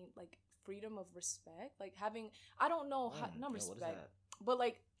if it means like freedom of respect, like having, I don't know how, not respect, but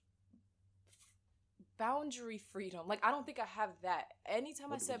like boundary freedom. Like, I don't think I have that.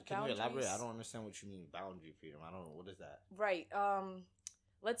 Anytime I said boundaries, can you elaborate? I don't understand what you mean boundary freedom. I don't know, what is that? Right.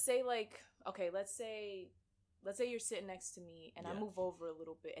 Let's say let's say you're sitting next to me and I move over a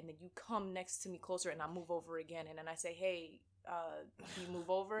little bit, and then you come next to me closer and I move over again, and then I say, hey, can you move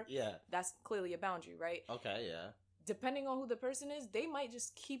over? Yeah. That's clearly a boundary, right? Okay, yeah. Depending on who the person is, they might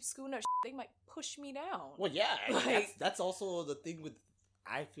just keep scooting up. They might push me down. Well, yeah. Like, that's also the thing with,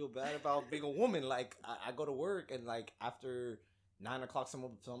 I feel bad about being a woman. Like, I go to work and, like, after 9 o'clock,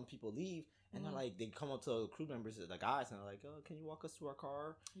 some people leave. And they're like, they come up to crew members, the guys, and they're like, "Oh, can you walk us to our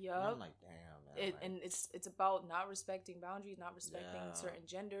car?" Yeah. I'm like, damn, man. And it's about not respecting boundaries, not respecting certain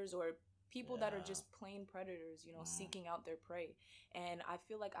genders or people that are just plain predators, you know, seeking out their prey. And I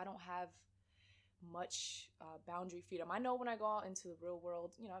feel like I don't have much boundary freedom. I know when I go out into the real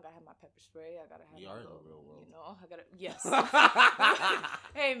world, you know, I gotta have my pepper spray. I gotta have. You are in the real world. You know, I gotta. Yes.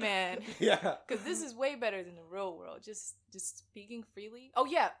 Hey, man. Yeah. Because this is way better than the real world. Just speaking freely. Oh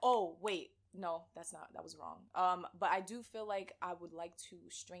yeah. Oh wait. No, that was wrong. But I do feel like I would like to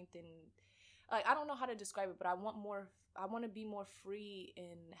strengthen, like, I don't know how to describe it, but I want to be more free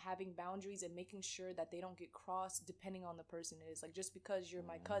in having boundaries and making sure that they don't get crossed depending on the person it is. Like, just because you're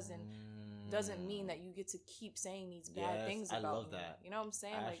my cousin doesn't mean that you get to keep saying these bad things about me. I love that. You know what I'm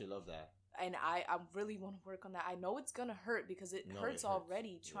saying? I actually love that. And I really want to work on that. I know it's going to hurt because it hurts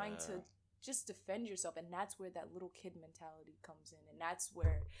already trying to just defend yourself, and that's where that little kid mentality comes in, and that's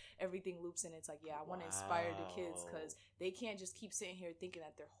where everything loops in. It's like, I want to inspire the kids because they can't just keep sitting here thinking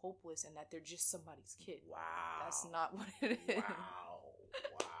that they're hopeless and that they're just somebody's kid. Wow, that's not what it is. Wow.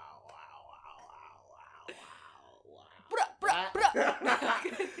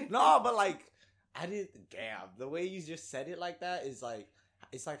 No, but like, I didn't. Damn, the way you just said it like that is like,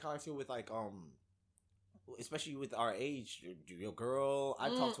 it's like how I feel with like especially with our age, your girl. I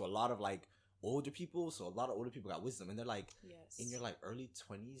talk to a lot of like older people, so a lot of older people got wisdom, and they're like, in your like early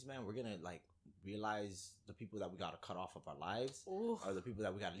 20s, man, we're gonna like realize the people that we gotta cut off of our lives, or the people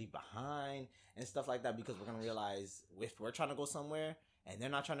that we gotta leave behind and stuff like that, because we're gonna realize if we're trying to go somewhere and they're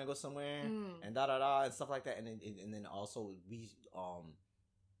not trying to go somewhere, and and stuff like that, and then also we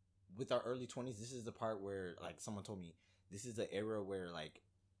with our early 20s, this is the part where, like, someone told me this is the era where like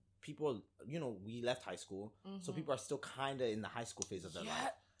people, you know, we left high school, so people are still kind of in the high school phase of their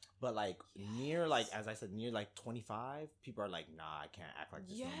life. But like near, like, as I said, near like 25, people are like, nah, I can't act like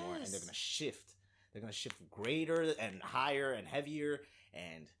this anymore, and they're gonna shift. They're gonna shift greater and higher and heavier,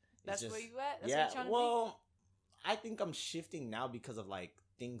 and that's just, where you at. That's what you're trying to be? I think I'm shifting now because of like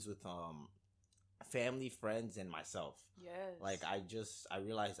things with family, friends, and myself. Yes. Like I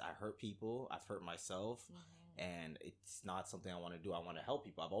realized I hurt people. I've hurt myself. And it's not something I want to do. I want to help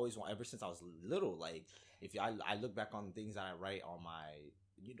people. I've always ever since I was little. Like, if I look back on things that I write on my,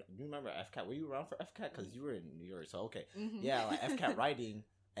 you remember FCAT? Were you around for FCAT? Because you were in New York, so okay, yeah, like FCAT writing,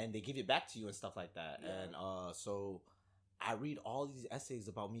 and they give it back to you and stuff like that. Yeah. And so I read all these essays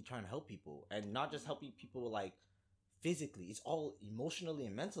about me trying to help people, and not just helping people like physically, it's all emotionally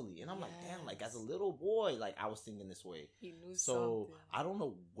and mentally. And I'm like, damn, like as a little boy, like I was thinking this way. You knew so something. I don't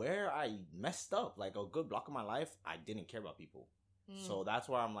know where I messed up. Like a good block of my life, I didn't care about people. So that's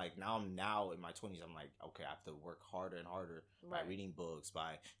where I'm like, now in my 20s, I'm like, okay, I have to work harder and harder by reading books,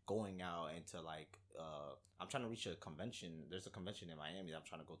 by going out, and to like, I'm trying to reach a convention. There's a convention in Miami that I'm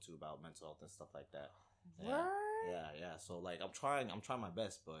trying to go to about mental health and stuff like that. Yeah. So like, I'm trying my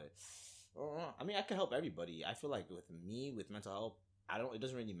best, but I mean, I can help everybody. I feel like with me, with mental health, it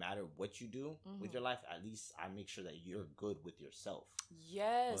doesn't really matter what you do with your life. At least I make sure that you're good with yourself.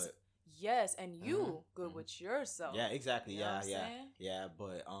 Yes, and you good with yourself. Yeah, exactly. You know yeah.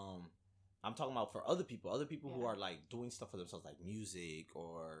 But I'm talking about for other people who are like doing stuff for themselves, like music,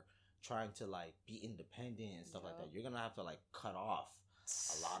 or trying to like be independent and stuff like that. You're gonna have to like cut off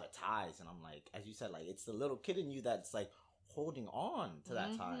a lot of ties. And I'm like, as you said, like it's the little kid in you that's like holding on to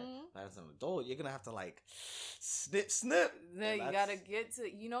that tie. But as an adult, you're gonna have to like snip. No, you gotta get to,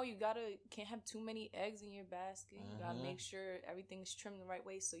 can't have too many eggs in your basket. You gotta make sure everything's trimmed the right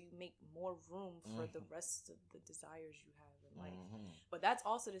way so you make more room for the rest of the desires you have in life. But that's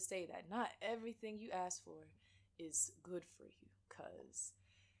also to say that not everything you ask for is good for you, because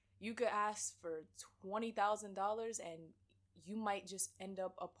you could ask for $20,000 and you might just end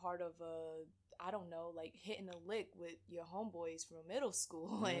up a part of I don't know, like hitting a lick with your homeboys from middle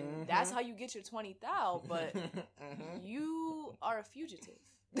school, and that's how you get your 20,000. But you are a fugitive,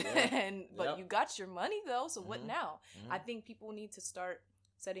 but you got your money though. So what now? I think people need to start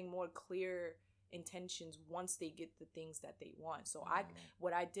setting more clear intentions once they get the things that they want. So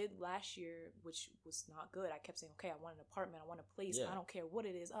what I did last year, which was not good, I kept saying, okay, I want an apartment, I want a place, I don't care what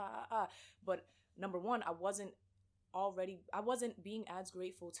it is, but number one, I wasn't wasn't being as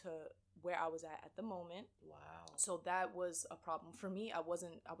grateful to where I was at the moment. Wow. So that was a problem for me. I was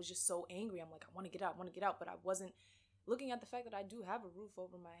just so angry. I'm like, I want to get out, but I wasn't looking at the fact that I do have a roof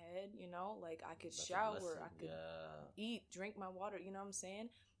over my head, you know, like I could shower, I could eat, drink my water, you know what I'm saying?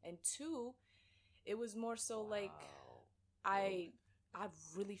 And two, it was more so like I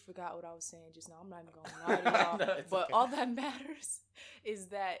really forgot what I was saying just now. I'm not even gonna lie to y'all. No, but okay. All that matters is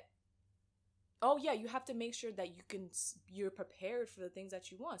that, oh yeah, you have to make sure that you're prepared for the things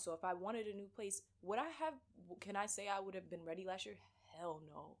that you want. So if I wanted a new place, can I say I would have been ready last year? Hell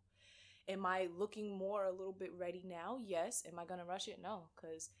no. Am I looking a little bit ready now? Yes. Am I gonna rush it? No,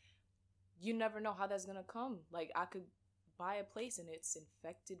 because you never know how that's gonna come. Like, I could buy a place and it's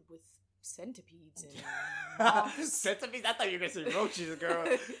infected with centipedes and centipedes. I thought you were gonna say roaches, girl.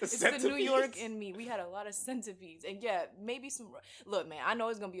 It's centipedes. The New York in me. We had a lot of centipedes, and yeah, maybe some. Look, man, I know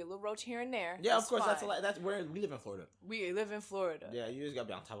it's gonna be a little roach here and there. Yeah, of course. Fine. That's where we live in Florida. We live in Florida. Yeah, you just gotta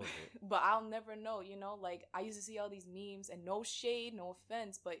be on top of it. But I'll never know. You know, like I used to see all these memes, and no shade, no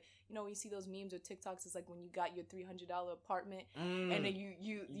offense, but you know, when you see those memes or TikToks, it's like when you got your $300 apartment, and then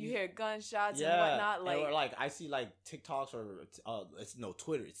you hear gunshots and whatnot. Like, or like I see like TikToks or it's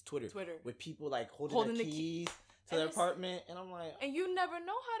Twitter. It's Twitter with people like holding their keys to their apartment, and I'm like, and you never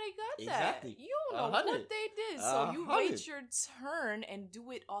know how they got exactly. that. You don't know what they did, so you wait your turn and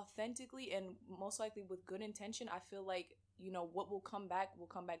do it authentically and most likely with good intention. I feel like, you know, what will come back will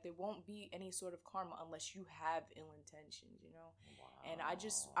come back. There won't be any sort of karma unless you have ill intentions, you know. Wow. And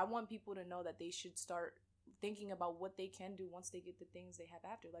I want people to know that they should start thinking about what they can do once they get the things they have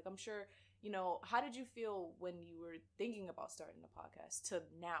after. Like, I'm sure, you know, how did you feel when you were thinking about starting a podcast to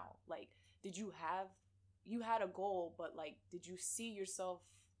now? Like, did you had a goal, but like, did you see yourself?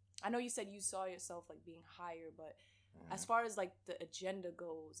 I know you said you saw yourself like being higher, but as far as like the agenda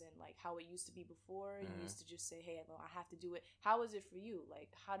goes and like how it used to be before, you used to just say, hey, I have to do it. How is it for you? Like,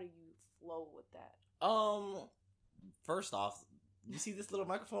 how do you flow with that? First off, you see this little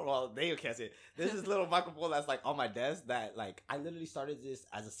microphone? Well, they can't see it. There's this little microphone that's like on my desk that like I literally started this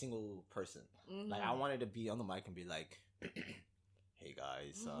as a single person. Mm-hmm. Like I wanted to be on the mic and be like, hey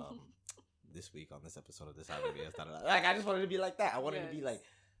guys, this week on this episode of this IBS, like I just wanted to be like that. I wanted to be like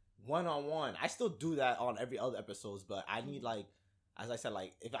one-on-one. I still do that on every other episodes, but I need like, as I said,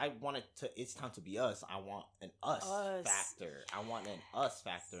 like if I wanted to, it's time to be us. I want an us factor. I want an us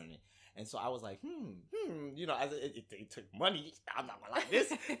factor in it. And so I was like, you know, as it took money. I'm not gonna like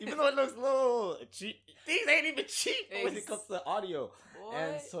this, even though it looks a little cheap. These ain't even cheap when it comes to the audio. Boy.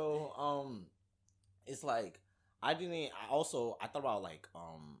 And so, it's like I thought about like,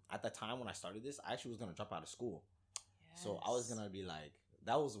 at the time when I started this, I actually was gonna drop out of school. Yes. So I was gonna be like,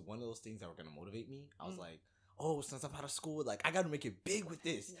 that was one of those things that were gonna motivate me. I was like, oh, since I'm out of school, like I gotta make it big with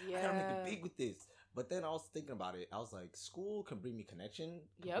this. Yeah. I gotta make it big with this. But then I was thinking about it. I was like, school can bring me connection,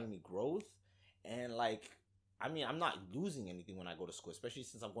 bring me growth. And like, I mean, I'm not losing anything when I go to school, especially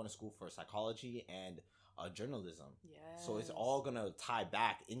since I'm going to school for psychology and journalism. Yes. So it's all going to tie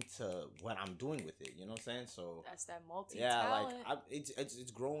back into what I'm doing with it. You know what I'm saying? So that's that multi-talent. Yeah, like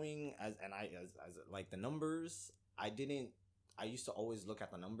it's growing as like the numbers. I used to always look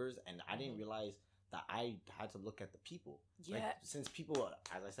at the numbers and I didn't realize that I had to look at the people. Yeah. Like, since people,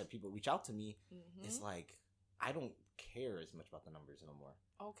 as I said, people reach out to me, it's like, I don't care as much about the numbers no more.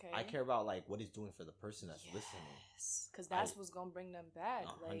 Okay. I care about, like, what it's doing for the person that's listening. Because that's what's going to bring them back.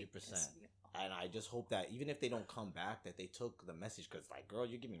 100%. And I just hope that even if they don't come back, that they took the message. Because, like, girl,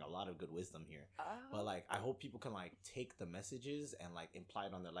 you're giving a lot of good wisdom here. But, like, I hope people can, like, take the messages and, like, imply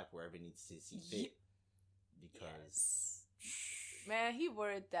it on their life wherever it needs to see fit. Because... Man, he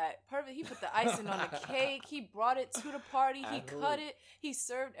worded that perfect. He put the icing on the cake. He brought it to the party. He cut it. He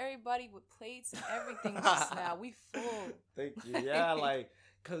served everybody with plates and everything just now. We full. Thank you. Yeah, like,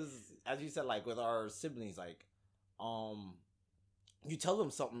 because as you said, like, with our siblings, like, you tell them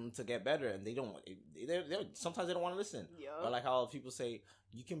something to get better and they don't, sometimes they don't want to listen. Yep. Or like how people say,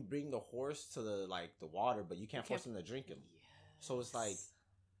 you can bring the horse to the water, but you can't force them to drink him. Yes. So it's like,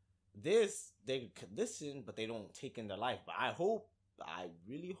 they could listen, but they don't take in their life. But I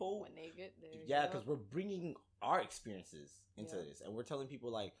really hope when they get there, yeah, because we're bringing our experiences into this, and we're telling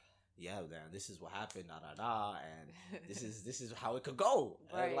people like, yeah, man, this is what happened, and this is how it could go,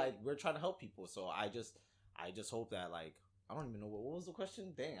 right. And like we're trying to help people. So I just hope that like I don't even know what was the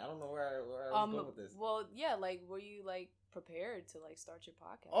question. Dang, I don't know where I was going with this. Well, yeah, like were you like prepared to like start your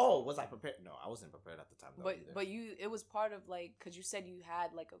podcast? Oh, was I prepared? No, I wasn't prepared at the time. But it was part of like, because you said you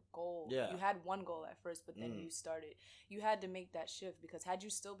had like a goal. Yeah. You had one goal at first, but then you had to make that shift, because had you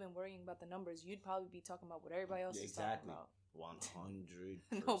still been worrying about the numbers, you'd probably be talking about what everybody else is talking about.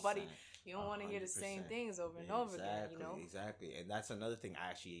 100%. Nobody, you don't want to hear the same things over and over again, you know? Exactly. And that's another thing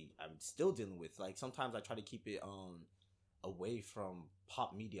I'm still dealing with. Like, sometimes I try to keep it away from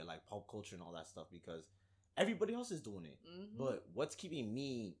pop media, like pop culture and all that stuff, because everybody else is doing it. But what's keeping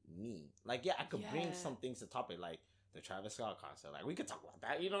me? Like, yeah, I could bring some things to topic, like the Travis Scott concert. Like, we could talk about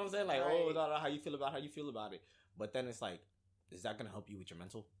that, you know what I'm saying? Like, oh, no, how you feel about it. But then it's like, is that gonna help you with your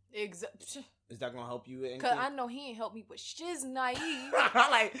mental? Exactly. Is that gonna help you with anything? Cause I know he ain't helped me with shiz naive.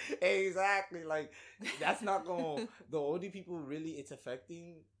 Like, exactly. Like, that's not gonna. The only people really it's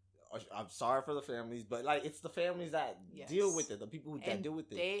affecting. I'm sorry for the families, but like, it's the families that deal with it. The people that deal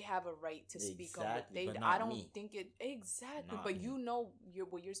with it. They have a right to speak on it. I don't think it exactly. Not but me. You know,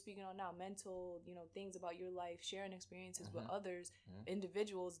 what you're speaking on now, mental, you know, things about your life, sharing experiences with others,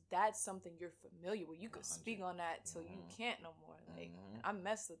 individuals. That's something you're familiar with. You could 100. Speak on that till you can't no more. Like, I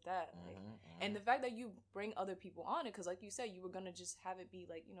messed with that. Like, and the fact that you bring other people on it, because like you said, you were gonna just have it be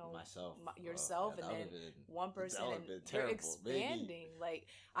like, you know, yourself, and then one person, and you're expanding. Baby. Like,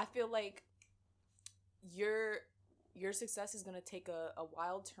 I feel like your success is gonna take a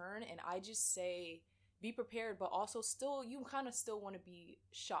wild turn, and I just say be prepared, but also still you kind of still want to be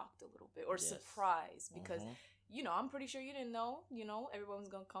shocked a little bit or surprised, because you know, I'm pretty sure you didn't know, you know, everyone's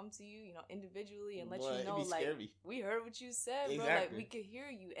gonna come to you, you know, individually and let you know, like, we heard what you said, bro, like, we could hear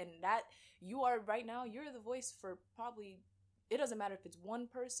you, and that you are right now, you're the voice for probably, it doesn't matter if it's one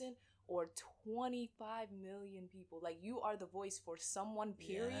person or 25 million people. Like, you are the voice for someone,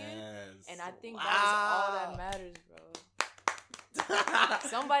 period. Yes. And I think that is all that matters, bro.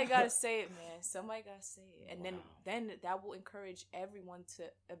 Somebody gotta say it, man. Somebody gotta say it. And then that will encourage everyone to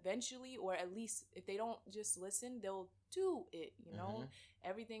eventually, or at least if they don't just listen, they'll do it, you know?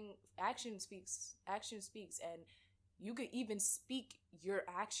 Everything, action speaks, and you could even speak your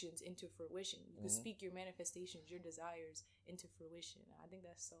actions into fruition. You could speak your manifestations, your desires into fruition. I think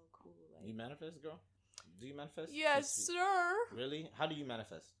that's so cool. Like, you manifest, girl? Do you manifest? Yes, sir. Really? How do you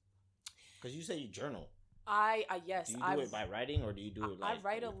manifest? Because you say you journal. Yes. Do you do it by writing, or do you do it like? I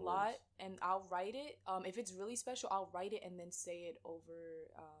write a lot, and I'll write it. If it's really special, I'll write it and then say it over,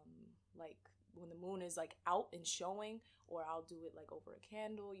 like when the moon is like out and showing, or I'll do it like over a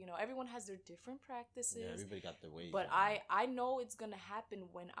candle. You know, everyone has their different practices. Yeah, everybody got their ways. But I know it's gonna happen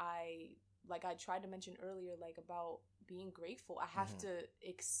when I tried to mention earlier, like about being grateful. I have to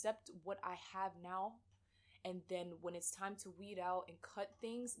accept what I have now. And then when it's time to weed out and cut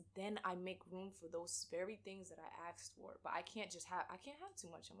things, then I make room for those very things that I asked for. But I can't have too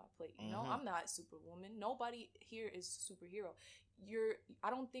much on my plate. You know, I'm not Superwoman. Nobody here is a superhero. I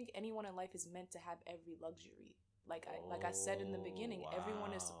don't think anyone in life is meant to have every luxury. Like I said in the beginning,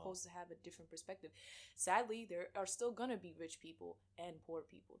 everyone is supposed to have a different perspective. Sadly, there are still gonna be rich people and poor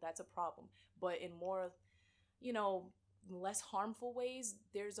people. That's a problem. But in more, you know, less harmful ways,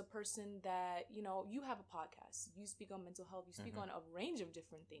 there's a person that, you know, you have a podcast, you speak on mental health, you speak on a range of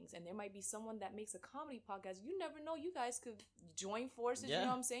different things, and there might be someone that makes a comedy podcast. You never know, you guys could join forces. You know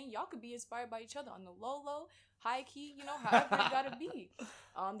what I'm saying? Y'all could be inspired by each other on the low, high key, you know, however it gotta be.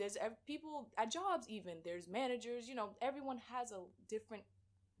 There's people at jobs, even there's managers, you know, everyone has a different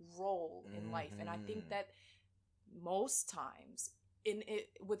role in life, and I think that most times in it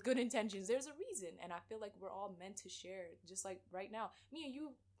with good intentions, there's a reason, and I feel like we're all meant to share. Just like right now, me and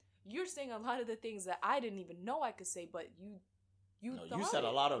you're saying a lot of the things that I didn't even know I could say, but you said a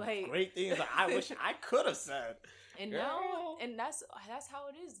lot of great things that I wish I could have said. And now, and that's how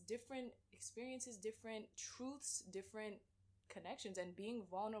it is. Different experiences, different truths, different connections, and being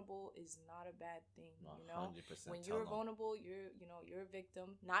vulnerable is not a bad thing. You know, when you're vulnerable, you're a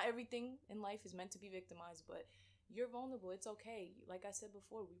victim. Not everything in life is meant to be victimized, but you're vulnerable. It's okay. Like I said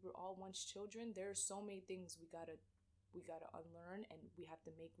before, we were all once children. There are so many things we gotta unlearn, and we have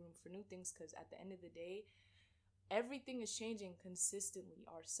to make room for new things, because at the end of the day, everything is changing consistently.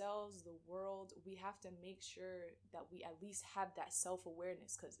 Ourselves, the world, we have to make sure that we at least have that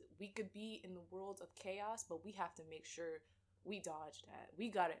self-awareness, because we could be in the world of chaos, but we have to make sure we dodge that. We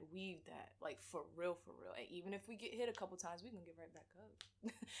gotta weave that, like, for real. And even if we get hit a couple times, we can get right back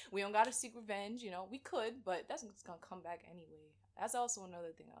up. We don't gotta seek revenge, you know. We could, but that's gonna come back anyway. That's also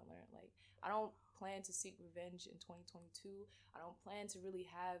another thing I learned. Like, I don't plan to seek revenge in 2022. I don't plan to really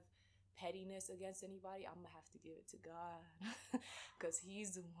have pettiness against anybody. I'm gonna have to give it to God, because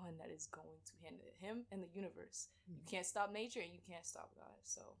he's the one that is going to handle it. Him and the universe. You can't stop nature, and you can't stop God.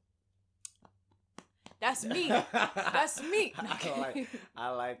 So that's me. That's me. I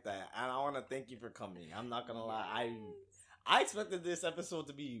like that, and I want to thank you for coming. I'm not gonna lie, I expected this episode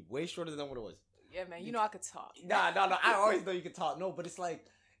to be way shorter than what it was. Yeah, man. You know I could talk. Nah. I always know you could talk. No, but it's like,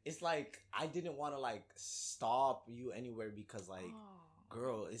 it's like I didn't want to like stop you anywhere because like,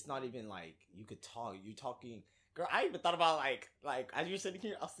 girl, it's not even like you could talk. You talking, girl. I even thought about like as you're sitting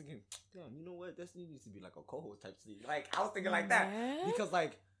here, I was thinking, damn, you know what? Destiny needs to be like a co-host type thing. Like I was thinking like that because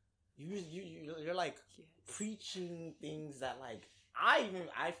like you're like preaching things that like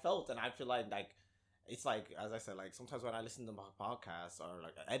I felt, and I feel like it's like, as I said, like sometimes when I listen to my podcasts or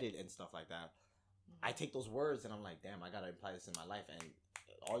like edit and stuff like that, I take those words and I'm like, damn, I gotta apply this in my life. And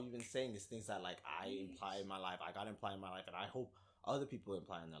all you've been saying is things that like I imply in my life, I gotta imply in my life, and I hope other people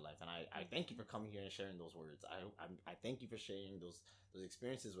imply in their life. And I thank you for coming here and sharing those words. I thank you for sharing those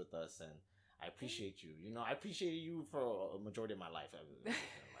experiences with us, and I appreciate you. You know, I appreciated you for a majority of my life, like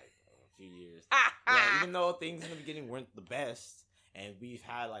a few years. Yeah, even though things in the beginning weren't the best, and we've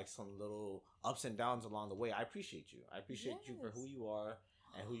had like some little ups and downs along the way, I appreciate you. I appreciate you for who you are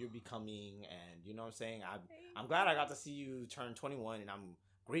and who you're becoming. And you know what I'm saying? I'm glad I got to see you turn 21, and I'm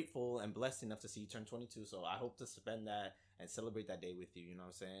grateful and blessed enough to see you turn 22. So I hope to spend that and celebrate that day with you. You know what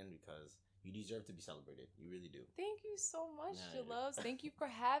I'm saying? Because you deserve to be celebrated. You really do. Thank you so much, Jalubs. Thank you for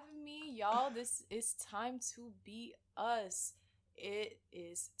having me, y'all. This is time to be us. It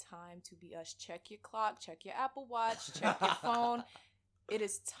is time to be us. Check your clock, check your Apple Watch, check your phone. It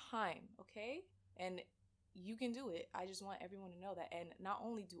is time, okay? And you can do it. I just want everyone to know that. And not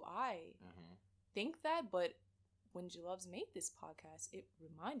only do I think that, but when Jalubs made this podcast, it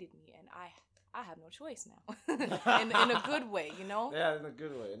reminded me, and I have no choice now. in a good way, you know? Yeah, in a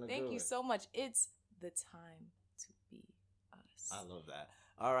good way. Thank you so much. It's the time to be us. I love that.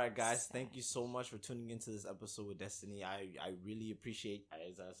 All right, guys. Thank you so much for tuning into this episode with Destiny. I really appreciate,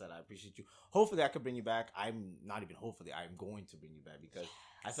 as I said, I appreciate you. Hopefully, I could bring you back. I'm not even hopefully. I'm going to bring you back because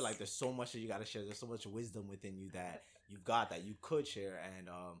I feel like there's so much that you got to share. There's so much wisdom within you that you got that you could share. And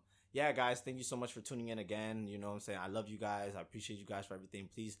yeah, guys, thank you so much for tuning in again. You know what I'm saying? I love you guys. I appreciate you guys for everything.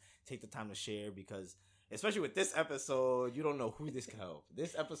 Please take the time to share because, especially with this episode, you don't know who this can help.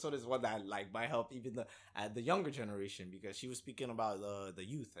 This episode is one that like might help even the younger generation because she was speaking about the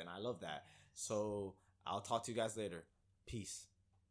youth, and I love that. So I'll talk to you guys later. Peace.